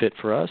a great fit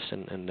for us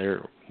and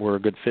we're a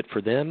good fit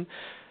for them,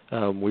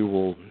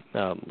 we'll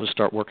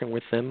start working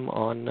with them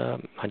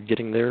on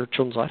getting their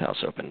Children's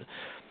Lighthouse open.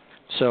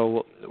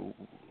 So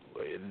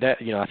that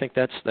I think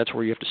that's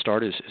where you have to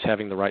start is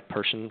having the right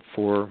person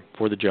for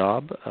the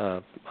job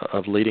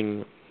of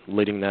leading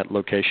that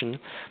location,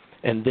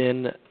 and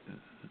then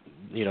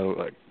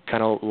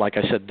kind of like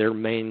I said, their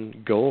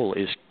main goal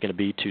is going to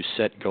be to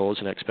set goals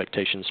and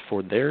expectations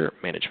for their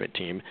management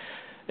team,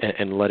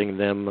 and letting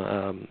them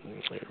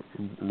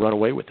run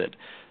away with it.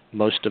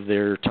 Most of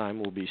their time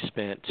will be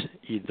spent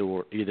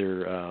either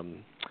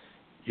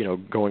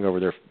going over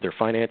their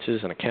finances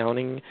and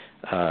accounting,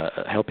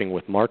 helping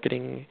with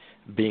marketing,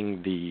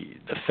 being the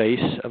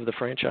face of the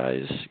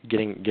franchise,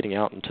 getting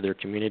out into their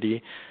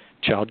community.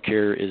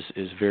 Childcare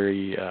is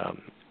very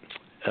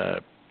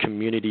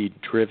community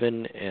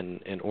driven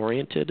and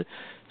oriented,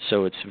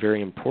 so it's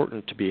very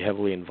important to be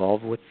heavily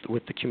involved with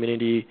the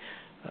community.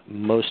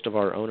 Most of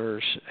our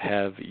owners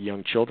have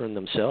young children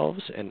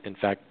themselves, and in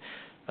fact,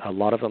 a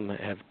lot of them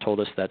have told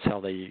us that's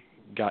how they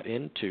got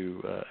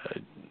into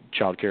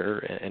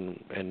childcare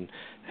and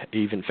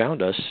even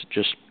found us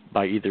just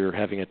by either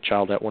having a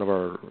child at one of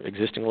our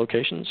existing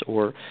locations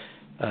or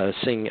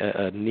seeing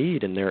a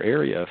need in their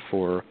area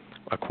for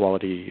a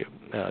quality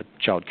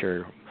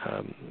childcare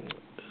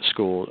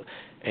school,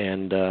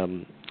 and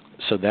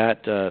so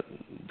that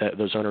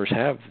those owners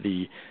have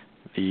the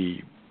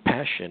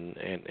passion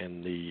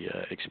and the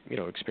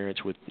experience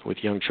with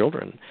young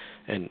children,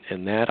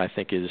 and that I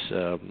think is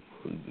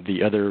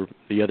the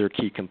other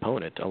key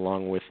component,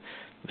 along with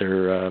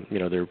their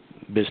their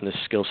business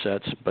skill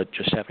sets, but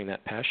just having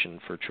that passion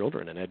for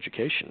children and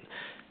education,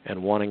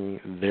 and wanting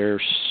their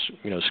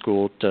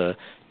school to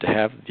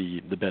have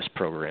the best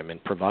program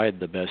and provide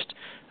the best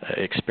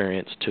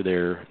experience to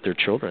their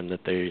children that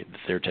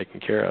they're taking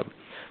care of.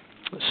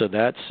 So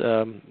that's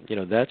going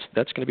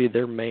to be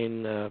their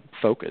main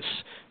focus.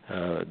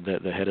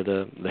 The head of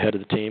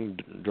the team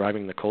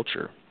driving the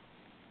culture.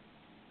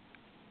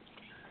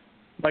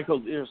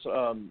 Michael, there's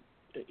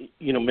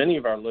many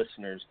of our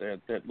listeners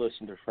that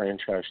listen to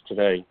Franchise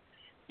Today,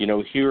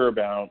 hear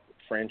about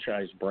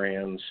franchise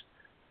brands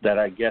that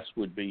I guess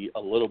would be a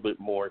little bit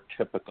more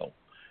typical.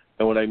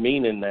 And what I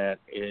mean in that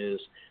is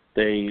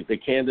the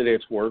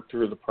candidates work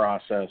through the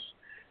process,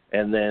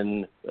 and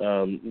then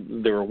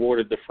they're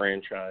awarded the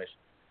franchise.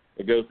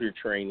 They go through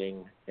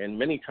training, and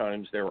many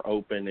times they're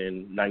open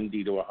in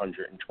 90 to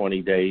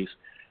 120 days,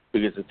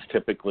 because it's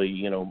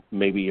typically,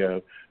 maybe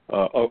a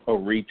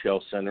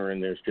retail center,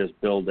 and there's just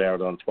build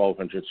out on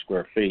 1,200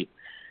 square feet.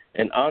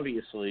 And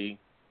obviously,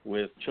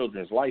 with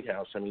Children's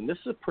Lighthouse, this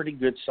is a pretty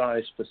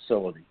good-sized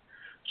facility.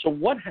 So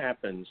what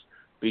happens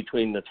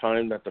between the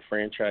time that the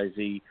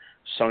franchisee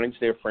signs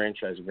their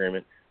franchise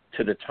agreement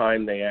to the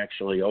time they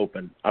actually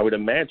open? I would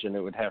imagine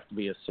it would have to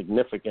be a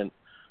significant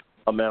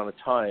amount of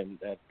time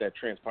that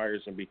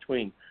transpires in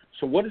between.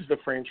 So what is the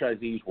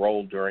franchisee's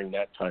role during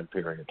that time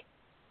period?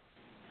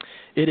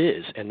 It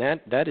is, and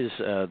that is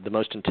the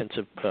most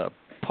intensive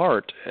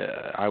part,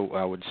 I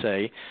would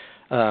say,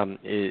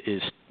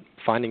 is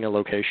finding a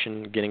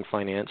location, getting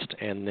financed,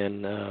 and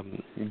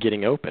then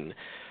getting open.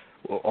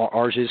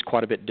 Ours is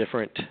quite a bit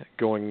different.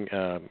 Going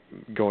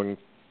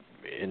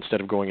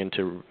instead of going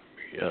into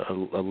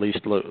a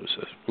leased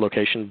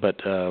location,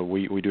 but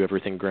we do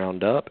everything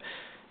ground up.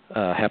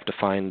 Have to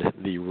find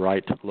the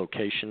right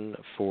location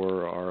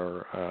for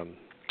our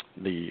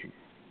the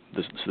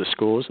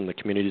schools and the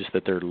communities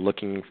that they're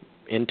looking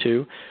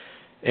into,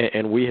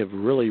 and we have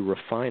really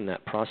refined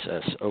that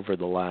process over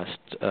the last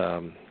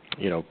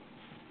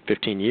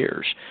 15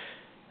 years.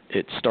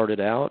 It started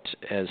out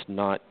as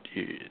not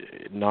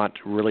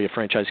really a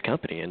franchise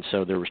company, and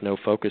so there was no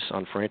focus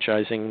on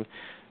franchising,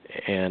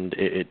 and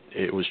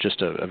it was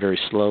just a very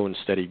slow and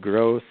steady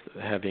growth,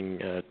 having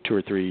 2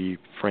 or 3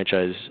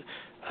 franchises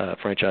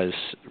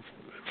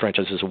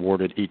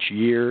awarded each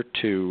year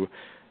to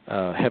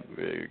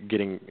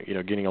getting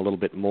a little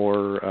bit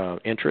more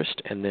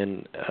interest, and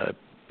then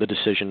the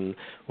decision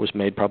was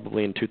made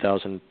probably in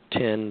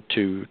 2010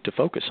 to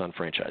focus on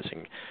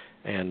franchising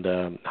and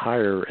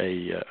hire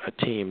a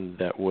team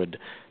that would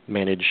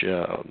manage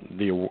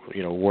the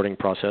awarding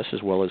process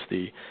as well as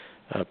the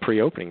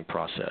pre-opening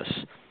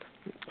process.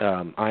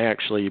 I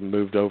actually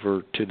moved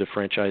over to the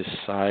franchise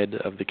side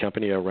of the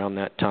company around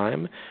that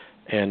time,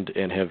 and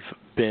have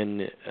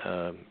been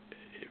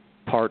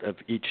part of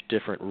each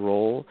different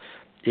role.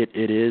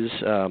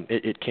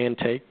 It can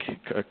take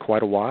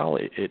quite a while.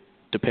 It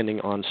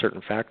depending on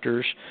certain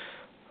factors.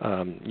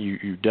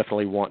 You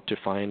definitely want to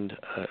find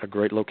a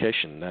great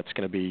location. That's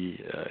going to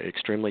be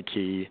extremely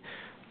key,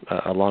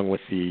 along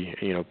with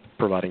the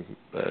providing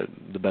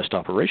the best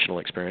operational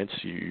experience.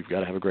 You've got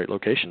to have a great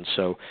location.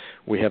 So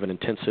we have an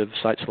intensive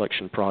site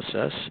selection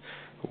process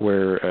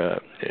where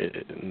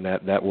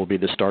that will be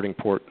the starting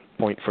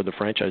point for the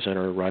franchise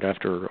owner right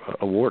after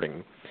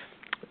awarding.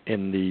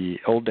 In the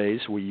old days,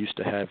 we used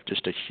to have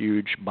just a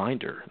huge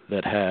binder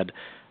that had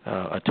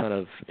a ton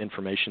of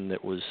information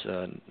that was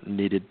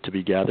needed to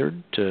be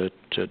gathered to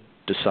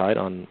decide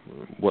on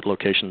what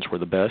locations were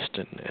the best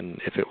and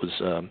if it was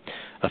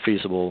a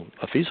feasible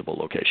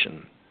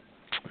location.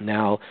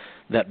 Now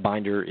that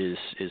binder is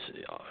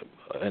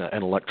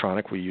an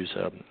electronic. We use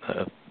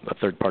a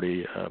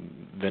third-party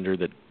vendor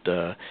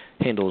that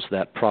handles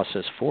that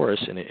process for us,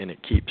 and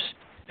it keeps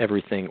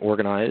everything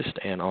organized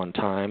and on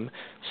time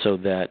so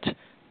that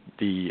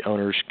the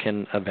owners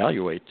can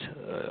evaluate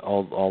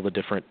all the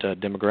different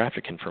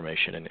demographic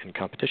information and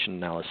competition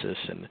analysis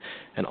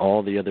and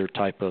all the other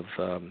type of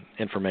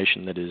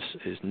information that is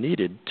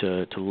needed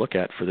to look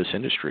at for this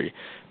industry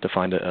to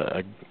find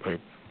a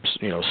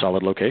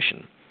solid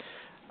location.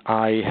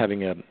 I,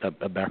 having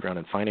a background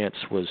in finance,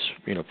 was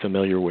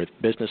familiar with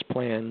business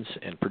plans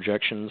and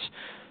projections.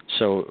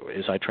 So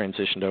as I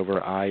transitioned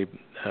over, I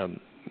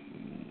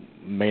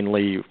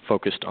mainly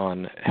focused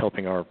on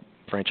helping our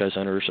franchise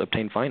owners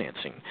obtain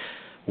financing,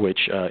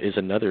 which is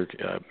another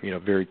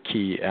very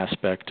key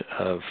aspect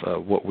of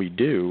what we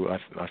do.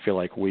 I feel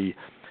like we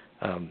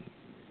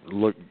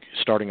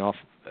starting off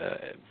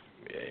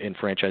in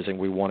franchising,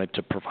 we wanted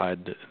to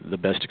provide the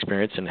best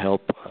experience and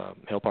help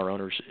our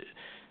owners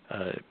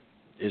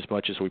as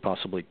much as we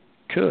possibly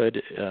could,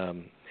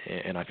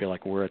 and I feel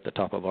like we're at the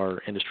top of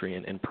our industry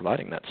in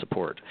providing that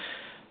support.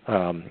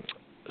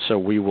 So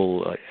we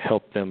will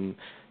help them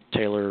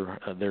tailor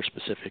their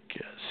specific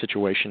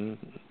situation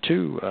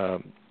to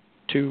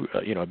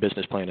a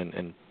business plan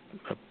and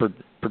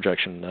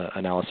projection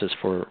analysis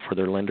for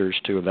their lenders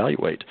to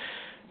evaluate.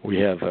 We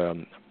have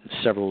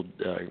several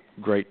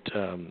great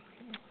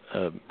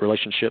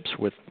relationships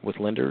with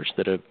lenders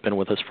that have been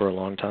with us for a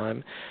long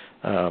time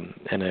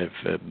and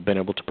have been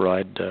able to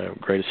provide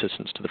great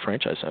assistance to the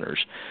franchise owners.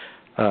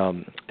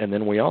 And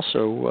then we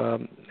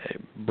also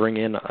bring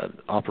in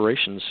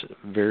operations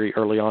very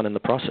early on in the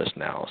process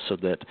now, so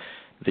that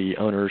the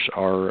owners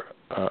are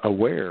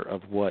aware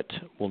of what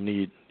will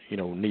need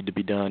to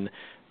be done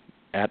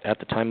at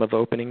the time of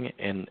opening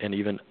and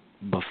even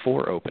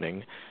before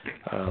opening.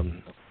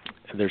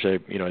 There's a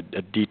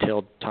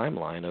detailed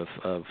timeline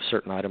of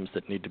certain items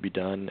that need to be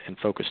done and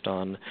focused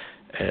on,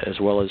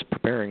 as well as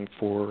preparing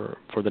for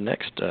the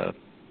next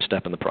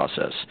step in the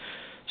process.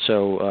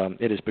 So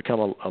it has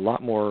become a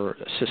lot more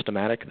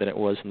systematic than it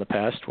was in the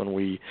past when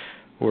we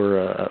were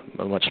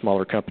a much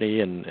smaller company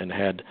and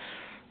had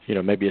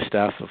maybe a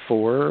staff of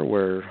 4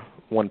 where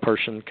one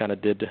person kind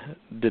of did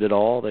it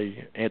all.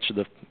 They answered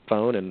the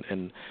phone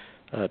and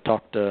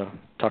talked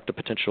to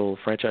potential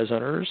franchise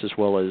owners, as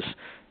well as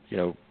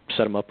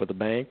set them up with a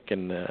bank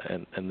and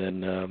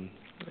then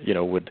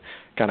would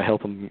kind of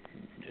help them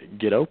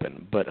get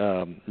open. But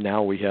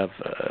now we have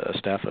a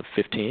staff of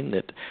 15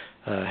 that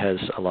has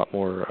a lot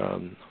more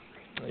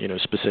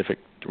specific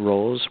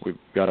roles. We've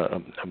got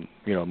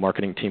a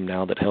marketing team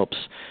now that helps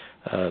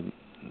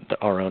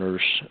our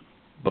owners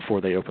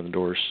before they open the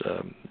doors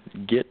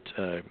get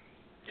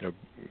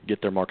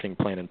their marketing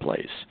plan in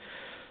place.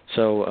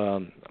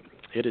 So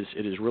it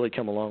has really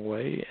come a long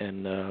way,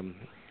 and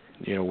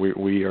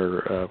we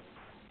are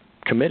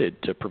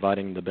committed to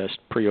providing the best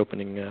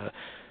pre-opening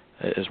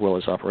as well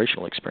as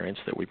operational experience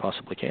that we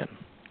possibly can.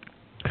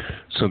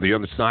 So the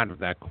other side of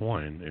that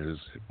coin is,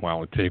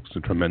 while it takes a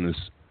tremendous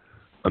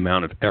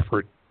amount of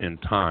effort and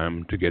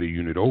time to get a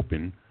unit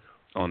open,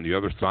 on the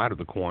other side of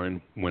the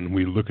coin, when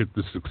we look at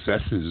the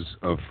successes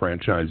of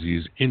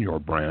franchisees in your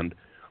brand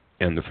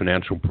and the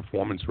financial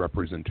performance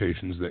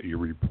representations that you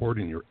report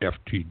in your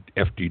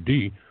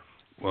FDD,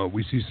 well,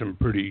 we see some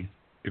pretty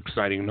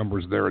exciting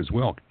numbers there as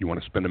well. You want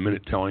to spend a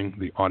minute telling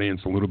the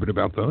audience a little bit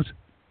about those?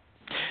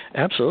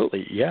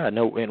 Absolutely, yeah.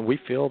 No, and we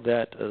feel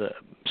that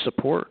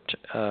support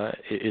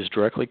is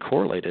directly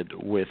correlated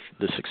with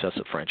the success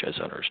of franchise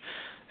owners,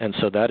 and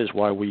so that is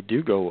why we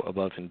do go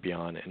above and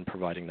beyond in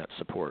providing that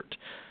support.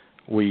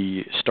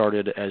 We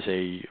started as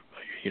a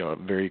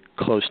very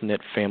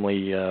close-knit,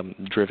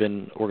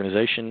 family-driven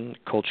organization.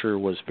 Culture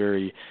was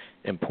very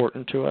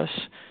important to us,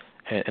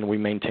 and we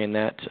maintain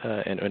that,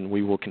 and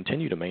we will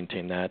continue to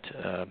maintain that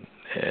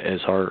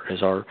as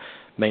our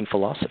main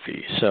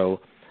philosophy. So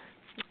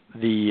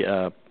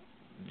the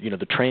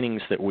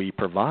trainings that we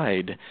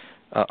provide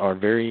are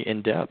very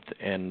in depth,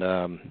 and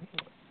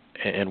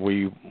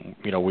we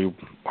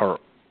are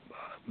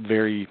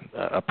very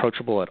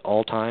approachable at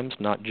all times,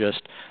 not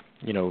just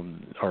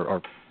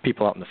our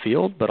people out in the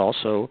field, but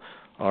also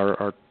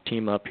our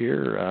team up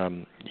here.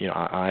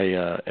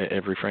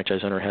 Every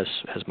franchise owner has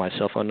my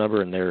cell phone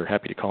number, and they're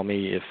happy to call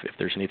me if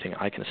there's anything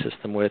I can assist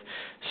them with.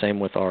 Same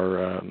with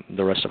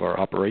the rest of our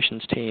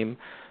operations team.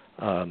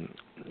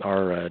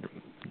 Our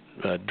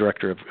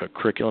director of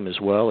curriculum as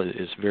well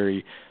is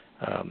very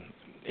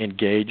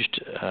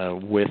engaged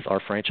with our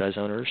franchise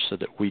owners so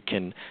that we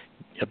can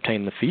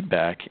obtain the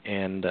feedback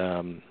and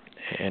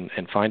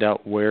find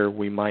out where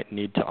we might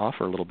need to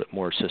offer a little bit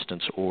more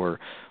assistance or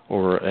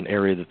an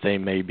area that they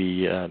may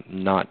be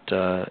not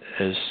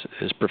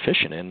as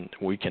proficient in.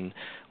 We can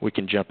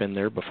jump in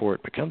there before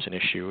it becomes an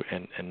issue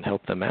and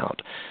help them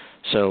out.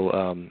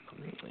 So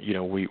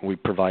we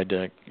provide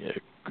a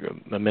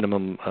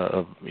minimum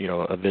of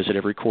a visit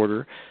every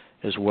quarter,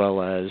 as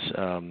well as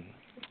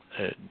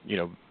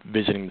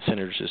visiting the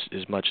centers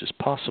as much as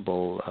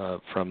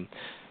possible from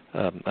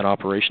an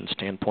operations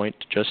standpoint,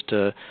 just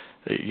to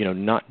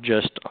not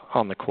just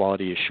on the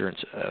quality assurance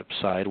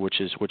side, which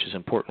is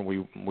important.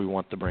 We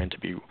want the brand to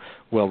be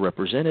well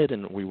represented,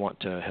 and we want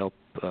to help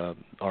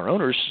our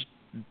owners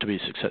to be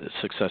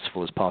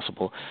successful as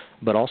possible,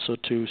 but also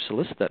to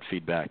solicit that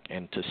feedback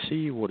and to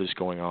see what is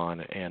going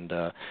on and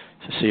to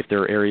see if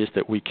there are areas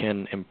that we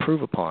can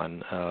improve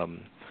upon.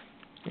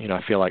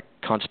 I feel like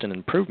constant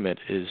improvement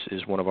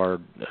is one of our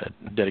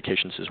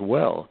dedications as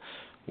well.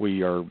 We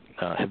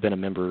have been a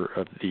member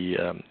of the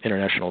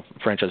International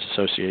Franchise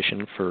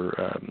Association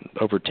for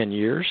over 10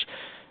 years,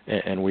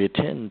 and we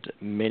attend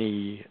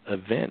many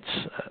events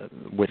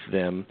with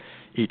them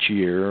each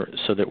year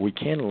so that we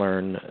can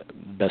learn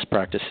best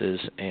practices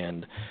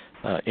and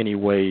any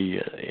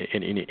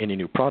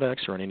new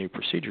products or any new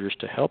procedures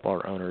to help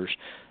our owners,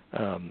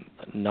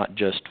 not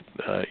just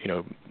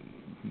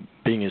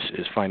being as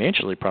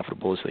financially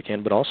profitable as they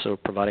can, but also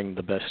providing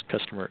the best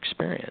customer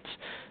experience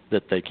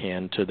that they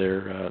can to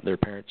their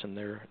parents and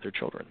their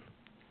children.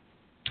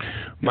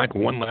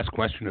 Michael, one last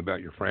question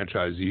about your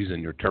franchisees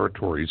and your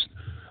territories.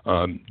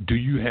 Do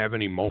you have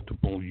any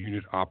multiple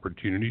unit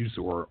opportunities,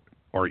 or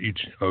are each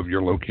of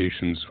your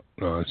locations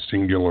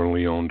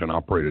singularly owned and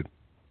operated?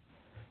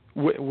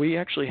 We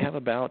actually have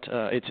about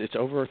it's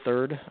over a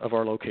third of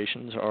our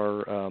locations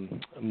are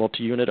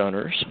multi-unit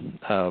owners.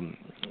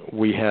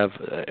 We have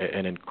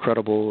an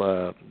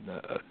incredible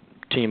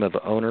team of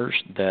owners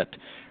that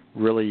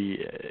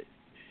really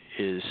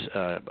is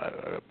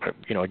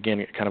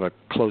again kind of a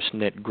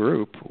close-knit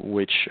group,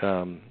 which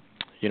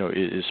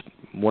is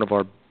one of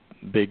our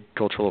big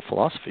cultural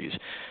philosophies.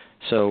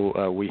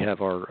 So we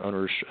have our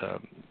owners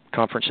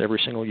conference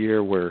every single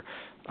year where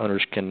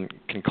owners can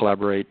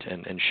collaborate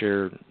and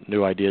share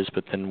new ideas,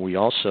 but then we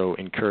also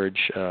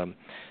encourage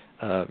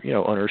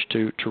owners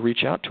to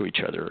reach out to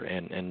each other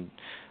and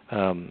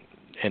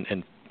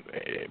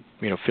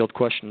field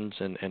questions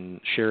and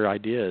share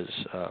ideas.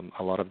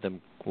 A lot of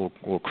them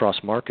will cross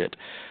market.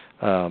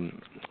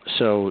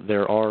 So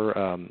there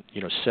are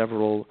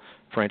several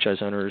franchise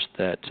owners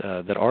that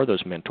are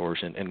those mentors,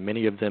 and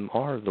many of them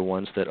are the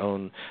ones that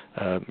own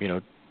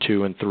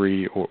 2 and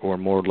 3 or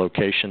more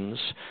locations.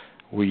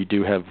 We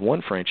do have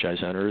one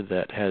franchise owner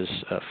that has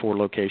 4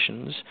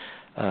 locations,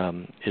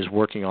 is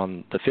working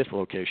on the 5th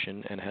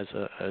location, and has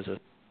a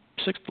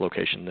 6th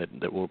location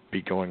that will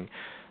be going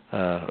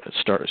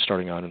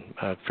starting on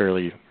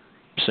fairly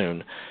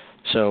soon.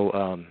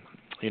 So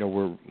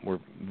we're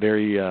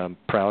very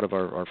proud of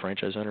our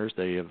franchise owners.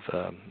 They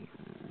have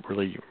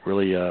really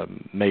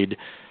made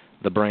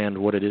the brand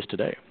what it is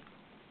today.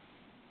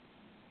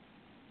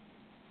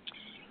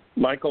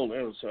 Michael,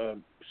 that was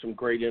some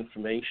great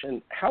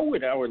information. How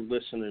would our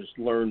listeners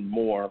learn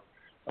more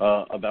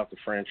about the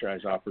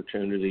franchise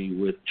opportunity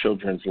with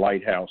Children's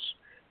Lighthouse?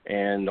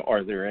 And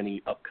are there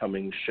any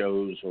upcoming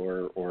shows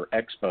or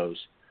expos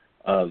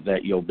that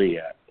you'll be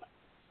at?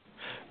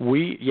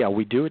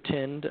 We do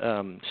attend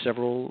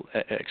several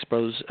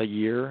expos a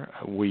year.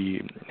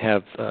 We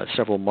have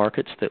several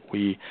markets that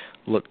we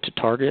look to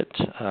target,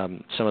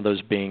 some of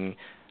those being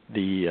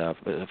the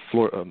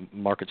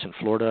markets in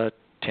Florida,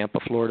 Tampa,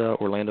 Florida,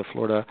 Orlando,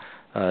 Florida,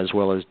 as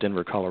well as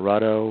Denver,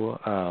 Colorado.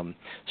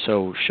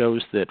 So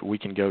shows that we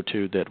can go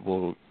to that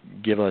will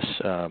give us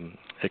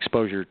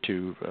exposure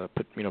to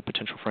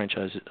potential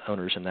franchise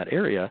owners in that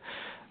area.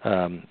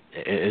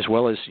 As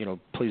well as,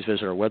 please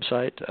visit our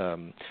website,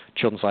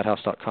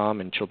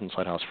 childrenslighthouse.com and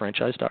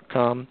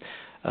childrenslighthousefranchise.com.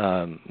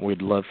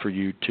 We'd love for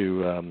you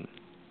to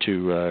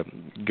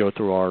go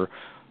through our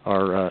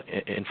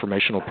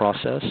informational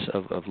process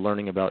of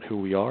learning about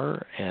who we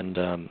are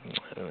and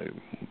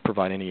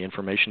provide any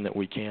information that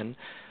we can.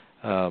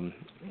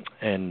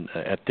 And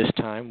at this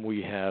time,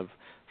 we have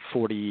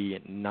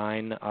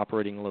 49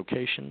 operating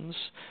locations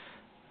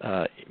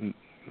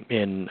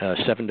in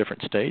 7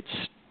 different states.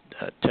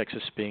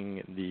 Texas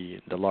being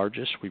the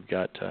largest. We've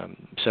got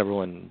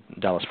several in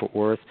Dallas-Fort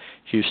Worth,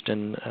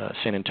 Houston,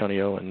 San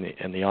Antonio,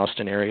 and the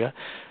Austin area.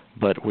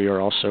 But we are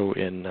also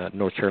in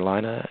North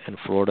Carolina and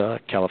Florida,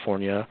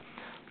 California,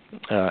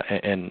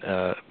 and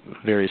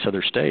various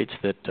other states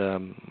that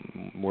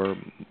we're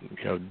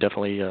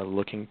definitely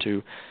looking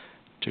to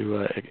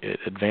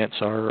advance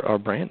our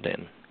brand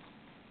in.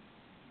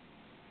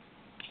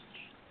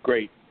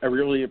 Great. I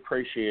really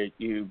appreciate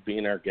you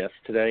being our guest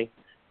today.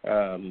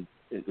 A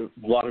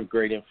lot of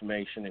great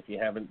information. If you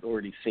haven't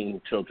already seen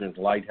Children's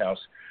Lighthouse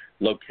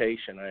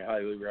location, I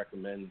highly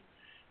recommend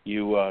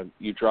you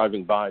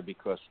driving by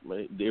because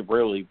they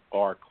really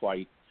are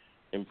quite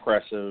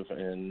impressive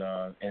and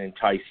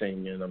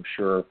enticing, and I'm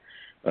sure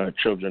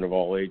children of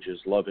all ages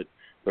love it.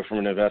 But from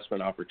an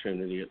investment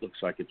opportunity, it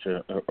looks like it's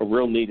a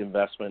real neat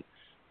investment.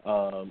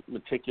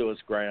 Meticulous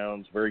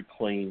grounds, very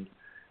clean.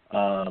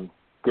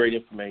 Great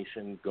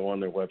information. Go on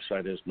their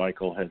website, as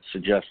Michael had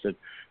suggested.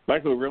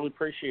 Michael, we really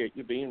appreciate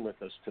you being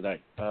with us today.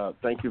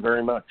 Thank you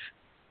very much.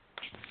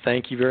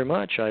 Thank you very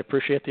much. I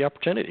appreciate the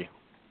opportunity.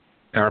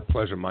 Our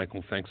pleasure,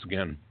 Michael. Thanks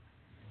again.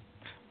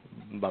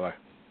 Bye-bye.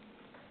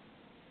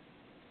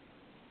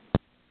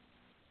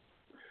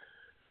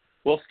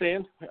 Well,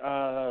 Stan,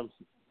 a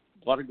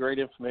lot of great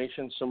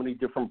information, so many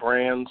different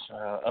brands.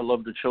 I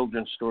love the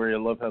children's story. I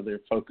love how they're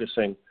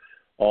focusing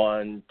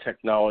on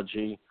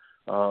technology.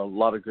 A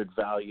lot of good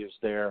values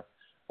there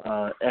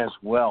as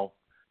well.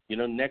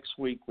 Next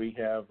week we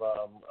have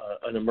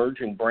an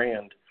emerging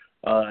brand,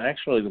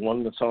 actually the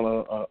one that's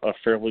on a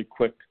fairly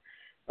quick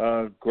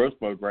growth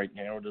mode right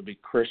now. It'll be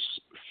Chris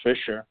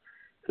Fisher,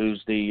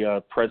 who's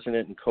the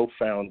president and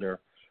co-founder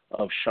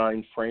of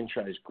Shine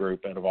Franchise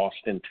Group out of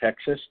Austin,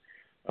 Texas.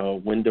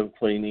 Window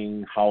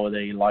cleaning,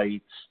 holiday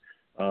lights,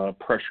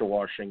 pressure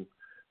washing,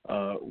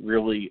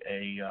 really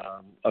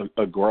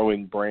a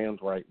growing brand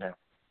right now.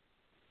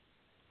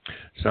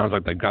 Sounds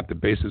like they got the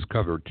bases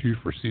covered, too,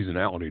 for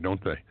seasonality,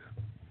 don't they?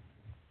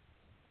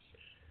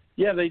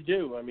 Yeah, they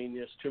do. I mean,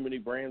 there's too many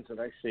brands that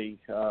I see,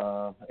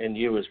 and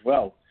you as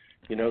well.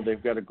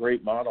 They've got a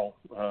great model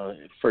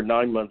for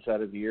 9 months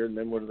out of the year, and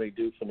then what do they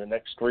do for the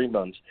next 3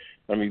 months?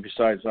 I mean,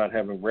 besides not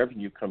having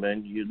revenue come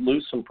in, you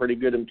lose some pretty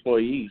good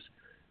employees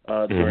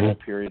during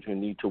that period who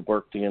need to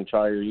work the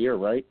entire year,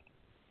 right?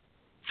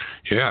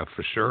 Yeah,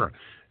 for sure.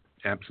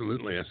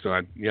 Absolutely. So,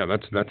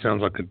 that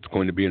sounds like it's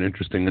going to be an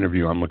interesting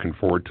interview. I'm looking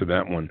forward to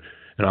that one.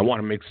 And I want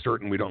to make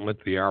certain we don't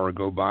let the hour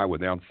go by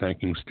without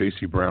thanking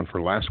Stacy Brown for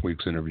last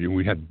week's interview.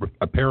 We had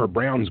a pair of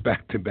Browns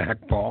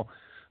back-to-back, Paul.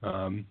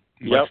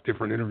 Much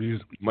different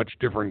interviews, much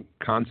different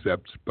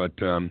concepts, but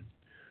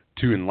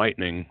two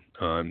enlightening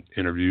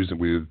interviews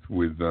with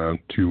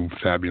 2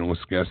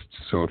 fabulous guests.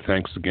 So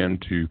thanks again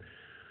to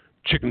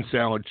Chicken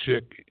Salad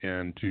Chick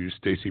and to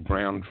Stacy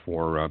Brown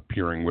for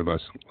appearing with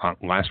us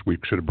last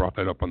week. Should have brought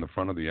that up on the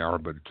front of the hour,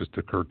 but it just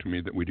occurred to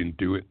me that we didn't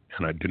do it,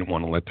 and I didn't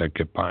want to let that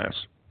get by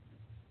us.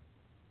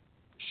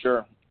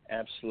 Sure,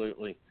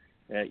 absolutely.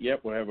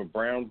 We'll have a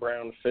Brown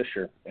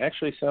Fisher.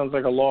 Actually sounds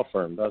like a law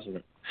firm, doesn't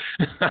it?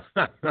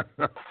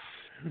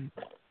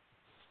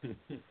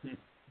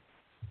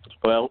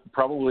 Well,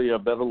 probably a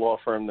better law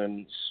firm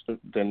than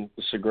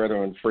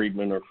Segreto and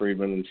Friedman or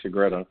Friedman and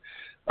Segreto.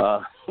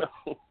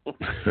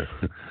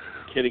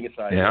 Kidding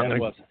aside,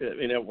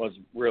 it was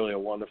really a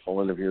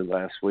wonderful interview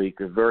last week.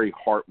 Very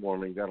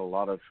heartwarming. Got a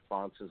lot of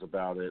responses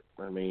about it.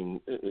 I mean,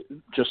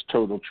 just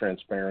total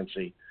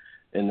transparency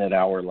in that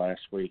hour last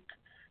week.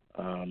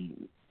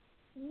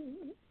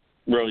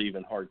 Really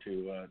even hard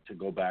to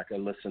go back. I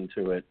listened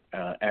to it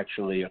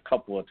actually a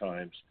couple of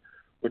times,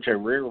 which I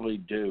rarely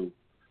do.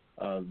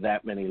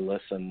 That many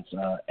listens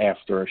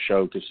after a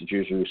show because it's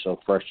usually so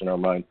fresh in our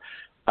mind.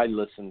 I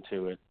listened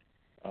to it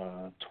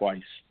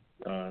twice.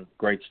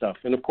 Great stuff.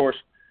 And, of course,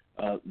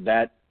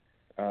 that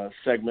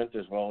segment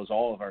as well as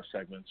all of our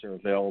segments are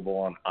available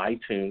on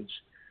iTunes.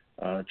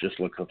 Just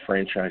look up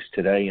Franchise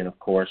Today. And, of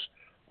course,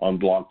 on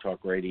Blog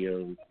Talk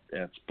Radio,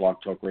 that's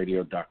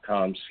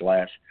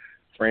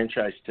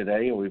blogtalkradio.com/Franchise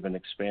Today. And we've been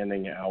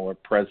expanding our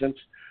presence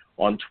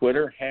on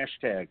Twitter,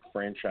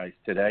 #Franchise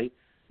Today.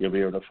 You'll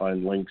be able to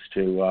find links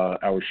to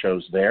our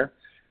shows there.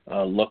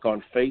 Look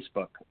on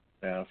Facebook.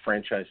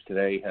 Franchise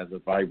Today has a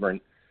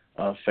vibrant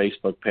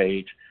Facebook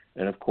page.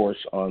 And, of course,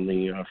 on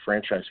the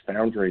Franchise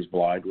Foundries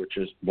blog, which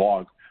is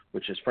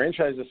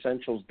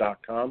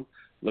franchiseessentials.com.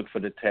 Look for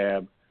the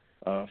tab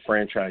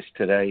Franchise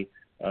Today.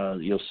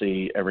 You'll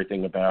see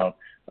everything about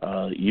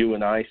you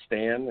and I,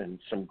 Stan, and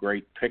some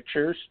great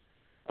pictures.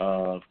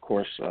 Of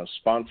course,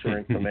 sponsor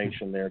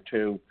information there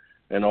too.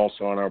 And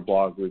also on our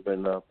blog, we've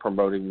been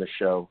promoting the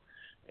show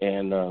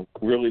and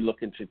really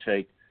looking to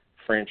take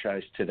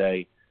Franchise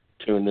Today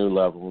to a new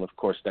level. And, of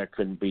course, that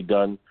couldn't be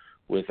done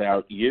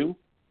without you,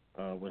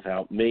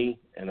 without me,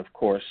 and, of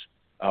course,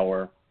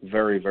 our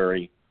very,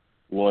 very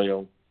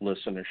loyal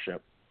listenership.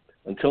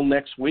 Until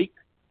next week,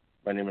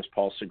 my name is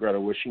Paul Segreto,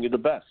 wishing you the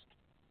best,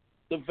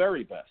 the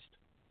very best,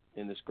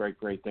 in this great,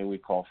 great thing we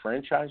call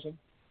franchising.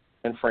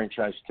 And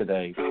Franchise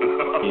Today is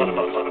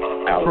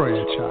out.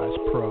 Franchise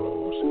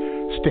Pros,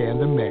 Stan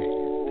the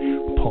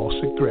Man, Paul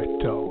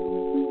Segreto.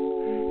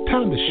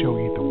 Time to show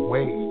you the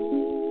way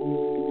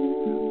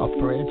of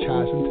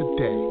franchising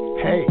today.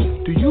 Hey,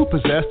 do you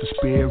possess the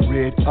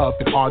spirit of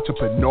an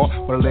entrepreneur?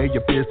 Wanna lay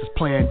your business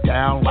plan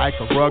down like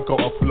a rug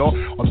or a floor?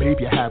 Or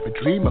maybe you have a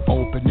dream of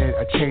opening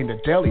a chain of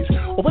delis,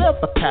 or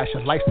whatever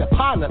passion lights that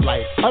pilot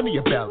light under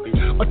your belly.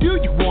 Or do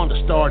you want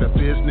to start a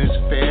business,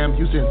 fam,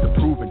 using the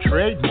proven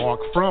trademark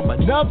from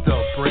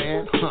another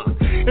brand?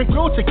 And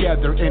grow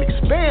together and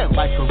expand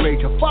like a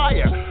rage of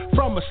fire,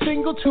 from a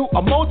single to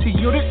a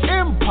multi-unit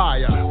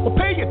empire. Well,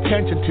 pay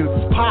attention to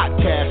this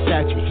podcast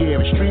that you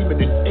hear streaming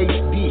in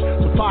HD,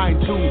 so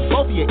fine-tune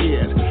both of your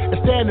ears. And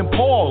Stan and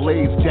Paul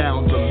lays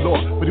down the law.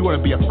 Whether you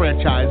want to be a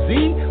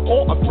franchisee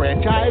or a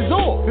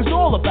franchisor, it's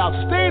all about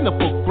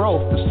sustainable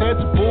growth, the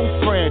sensible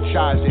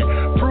franchising,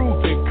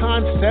 proven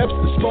concepts,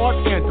 the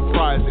smart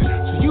enterprising.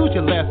 So use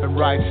your left and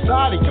right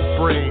side of your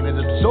brain and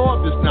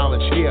absorb this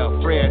knowledge here,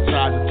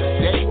 franchising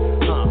today.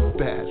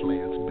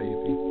 Badlands,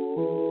 baby.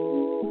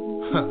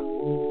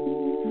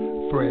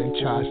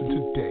 Franchising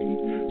today.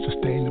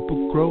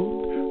 Sustainable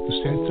growth, the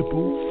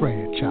sensible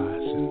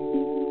franchising.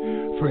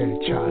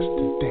 Franchise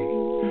today.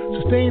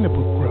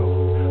 Sustainable growth,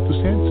 the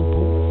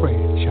sensible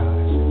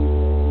franchising.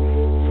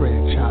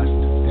 Franchise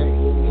today.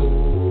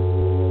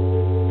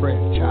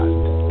 Franchise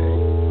today.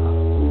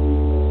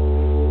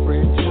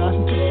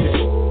 Franchising today.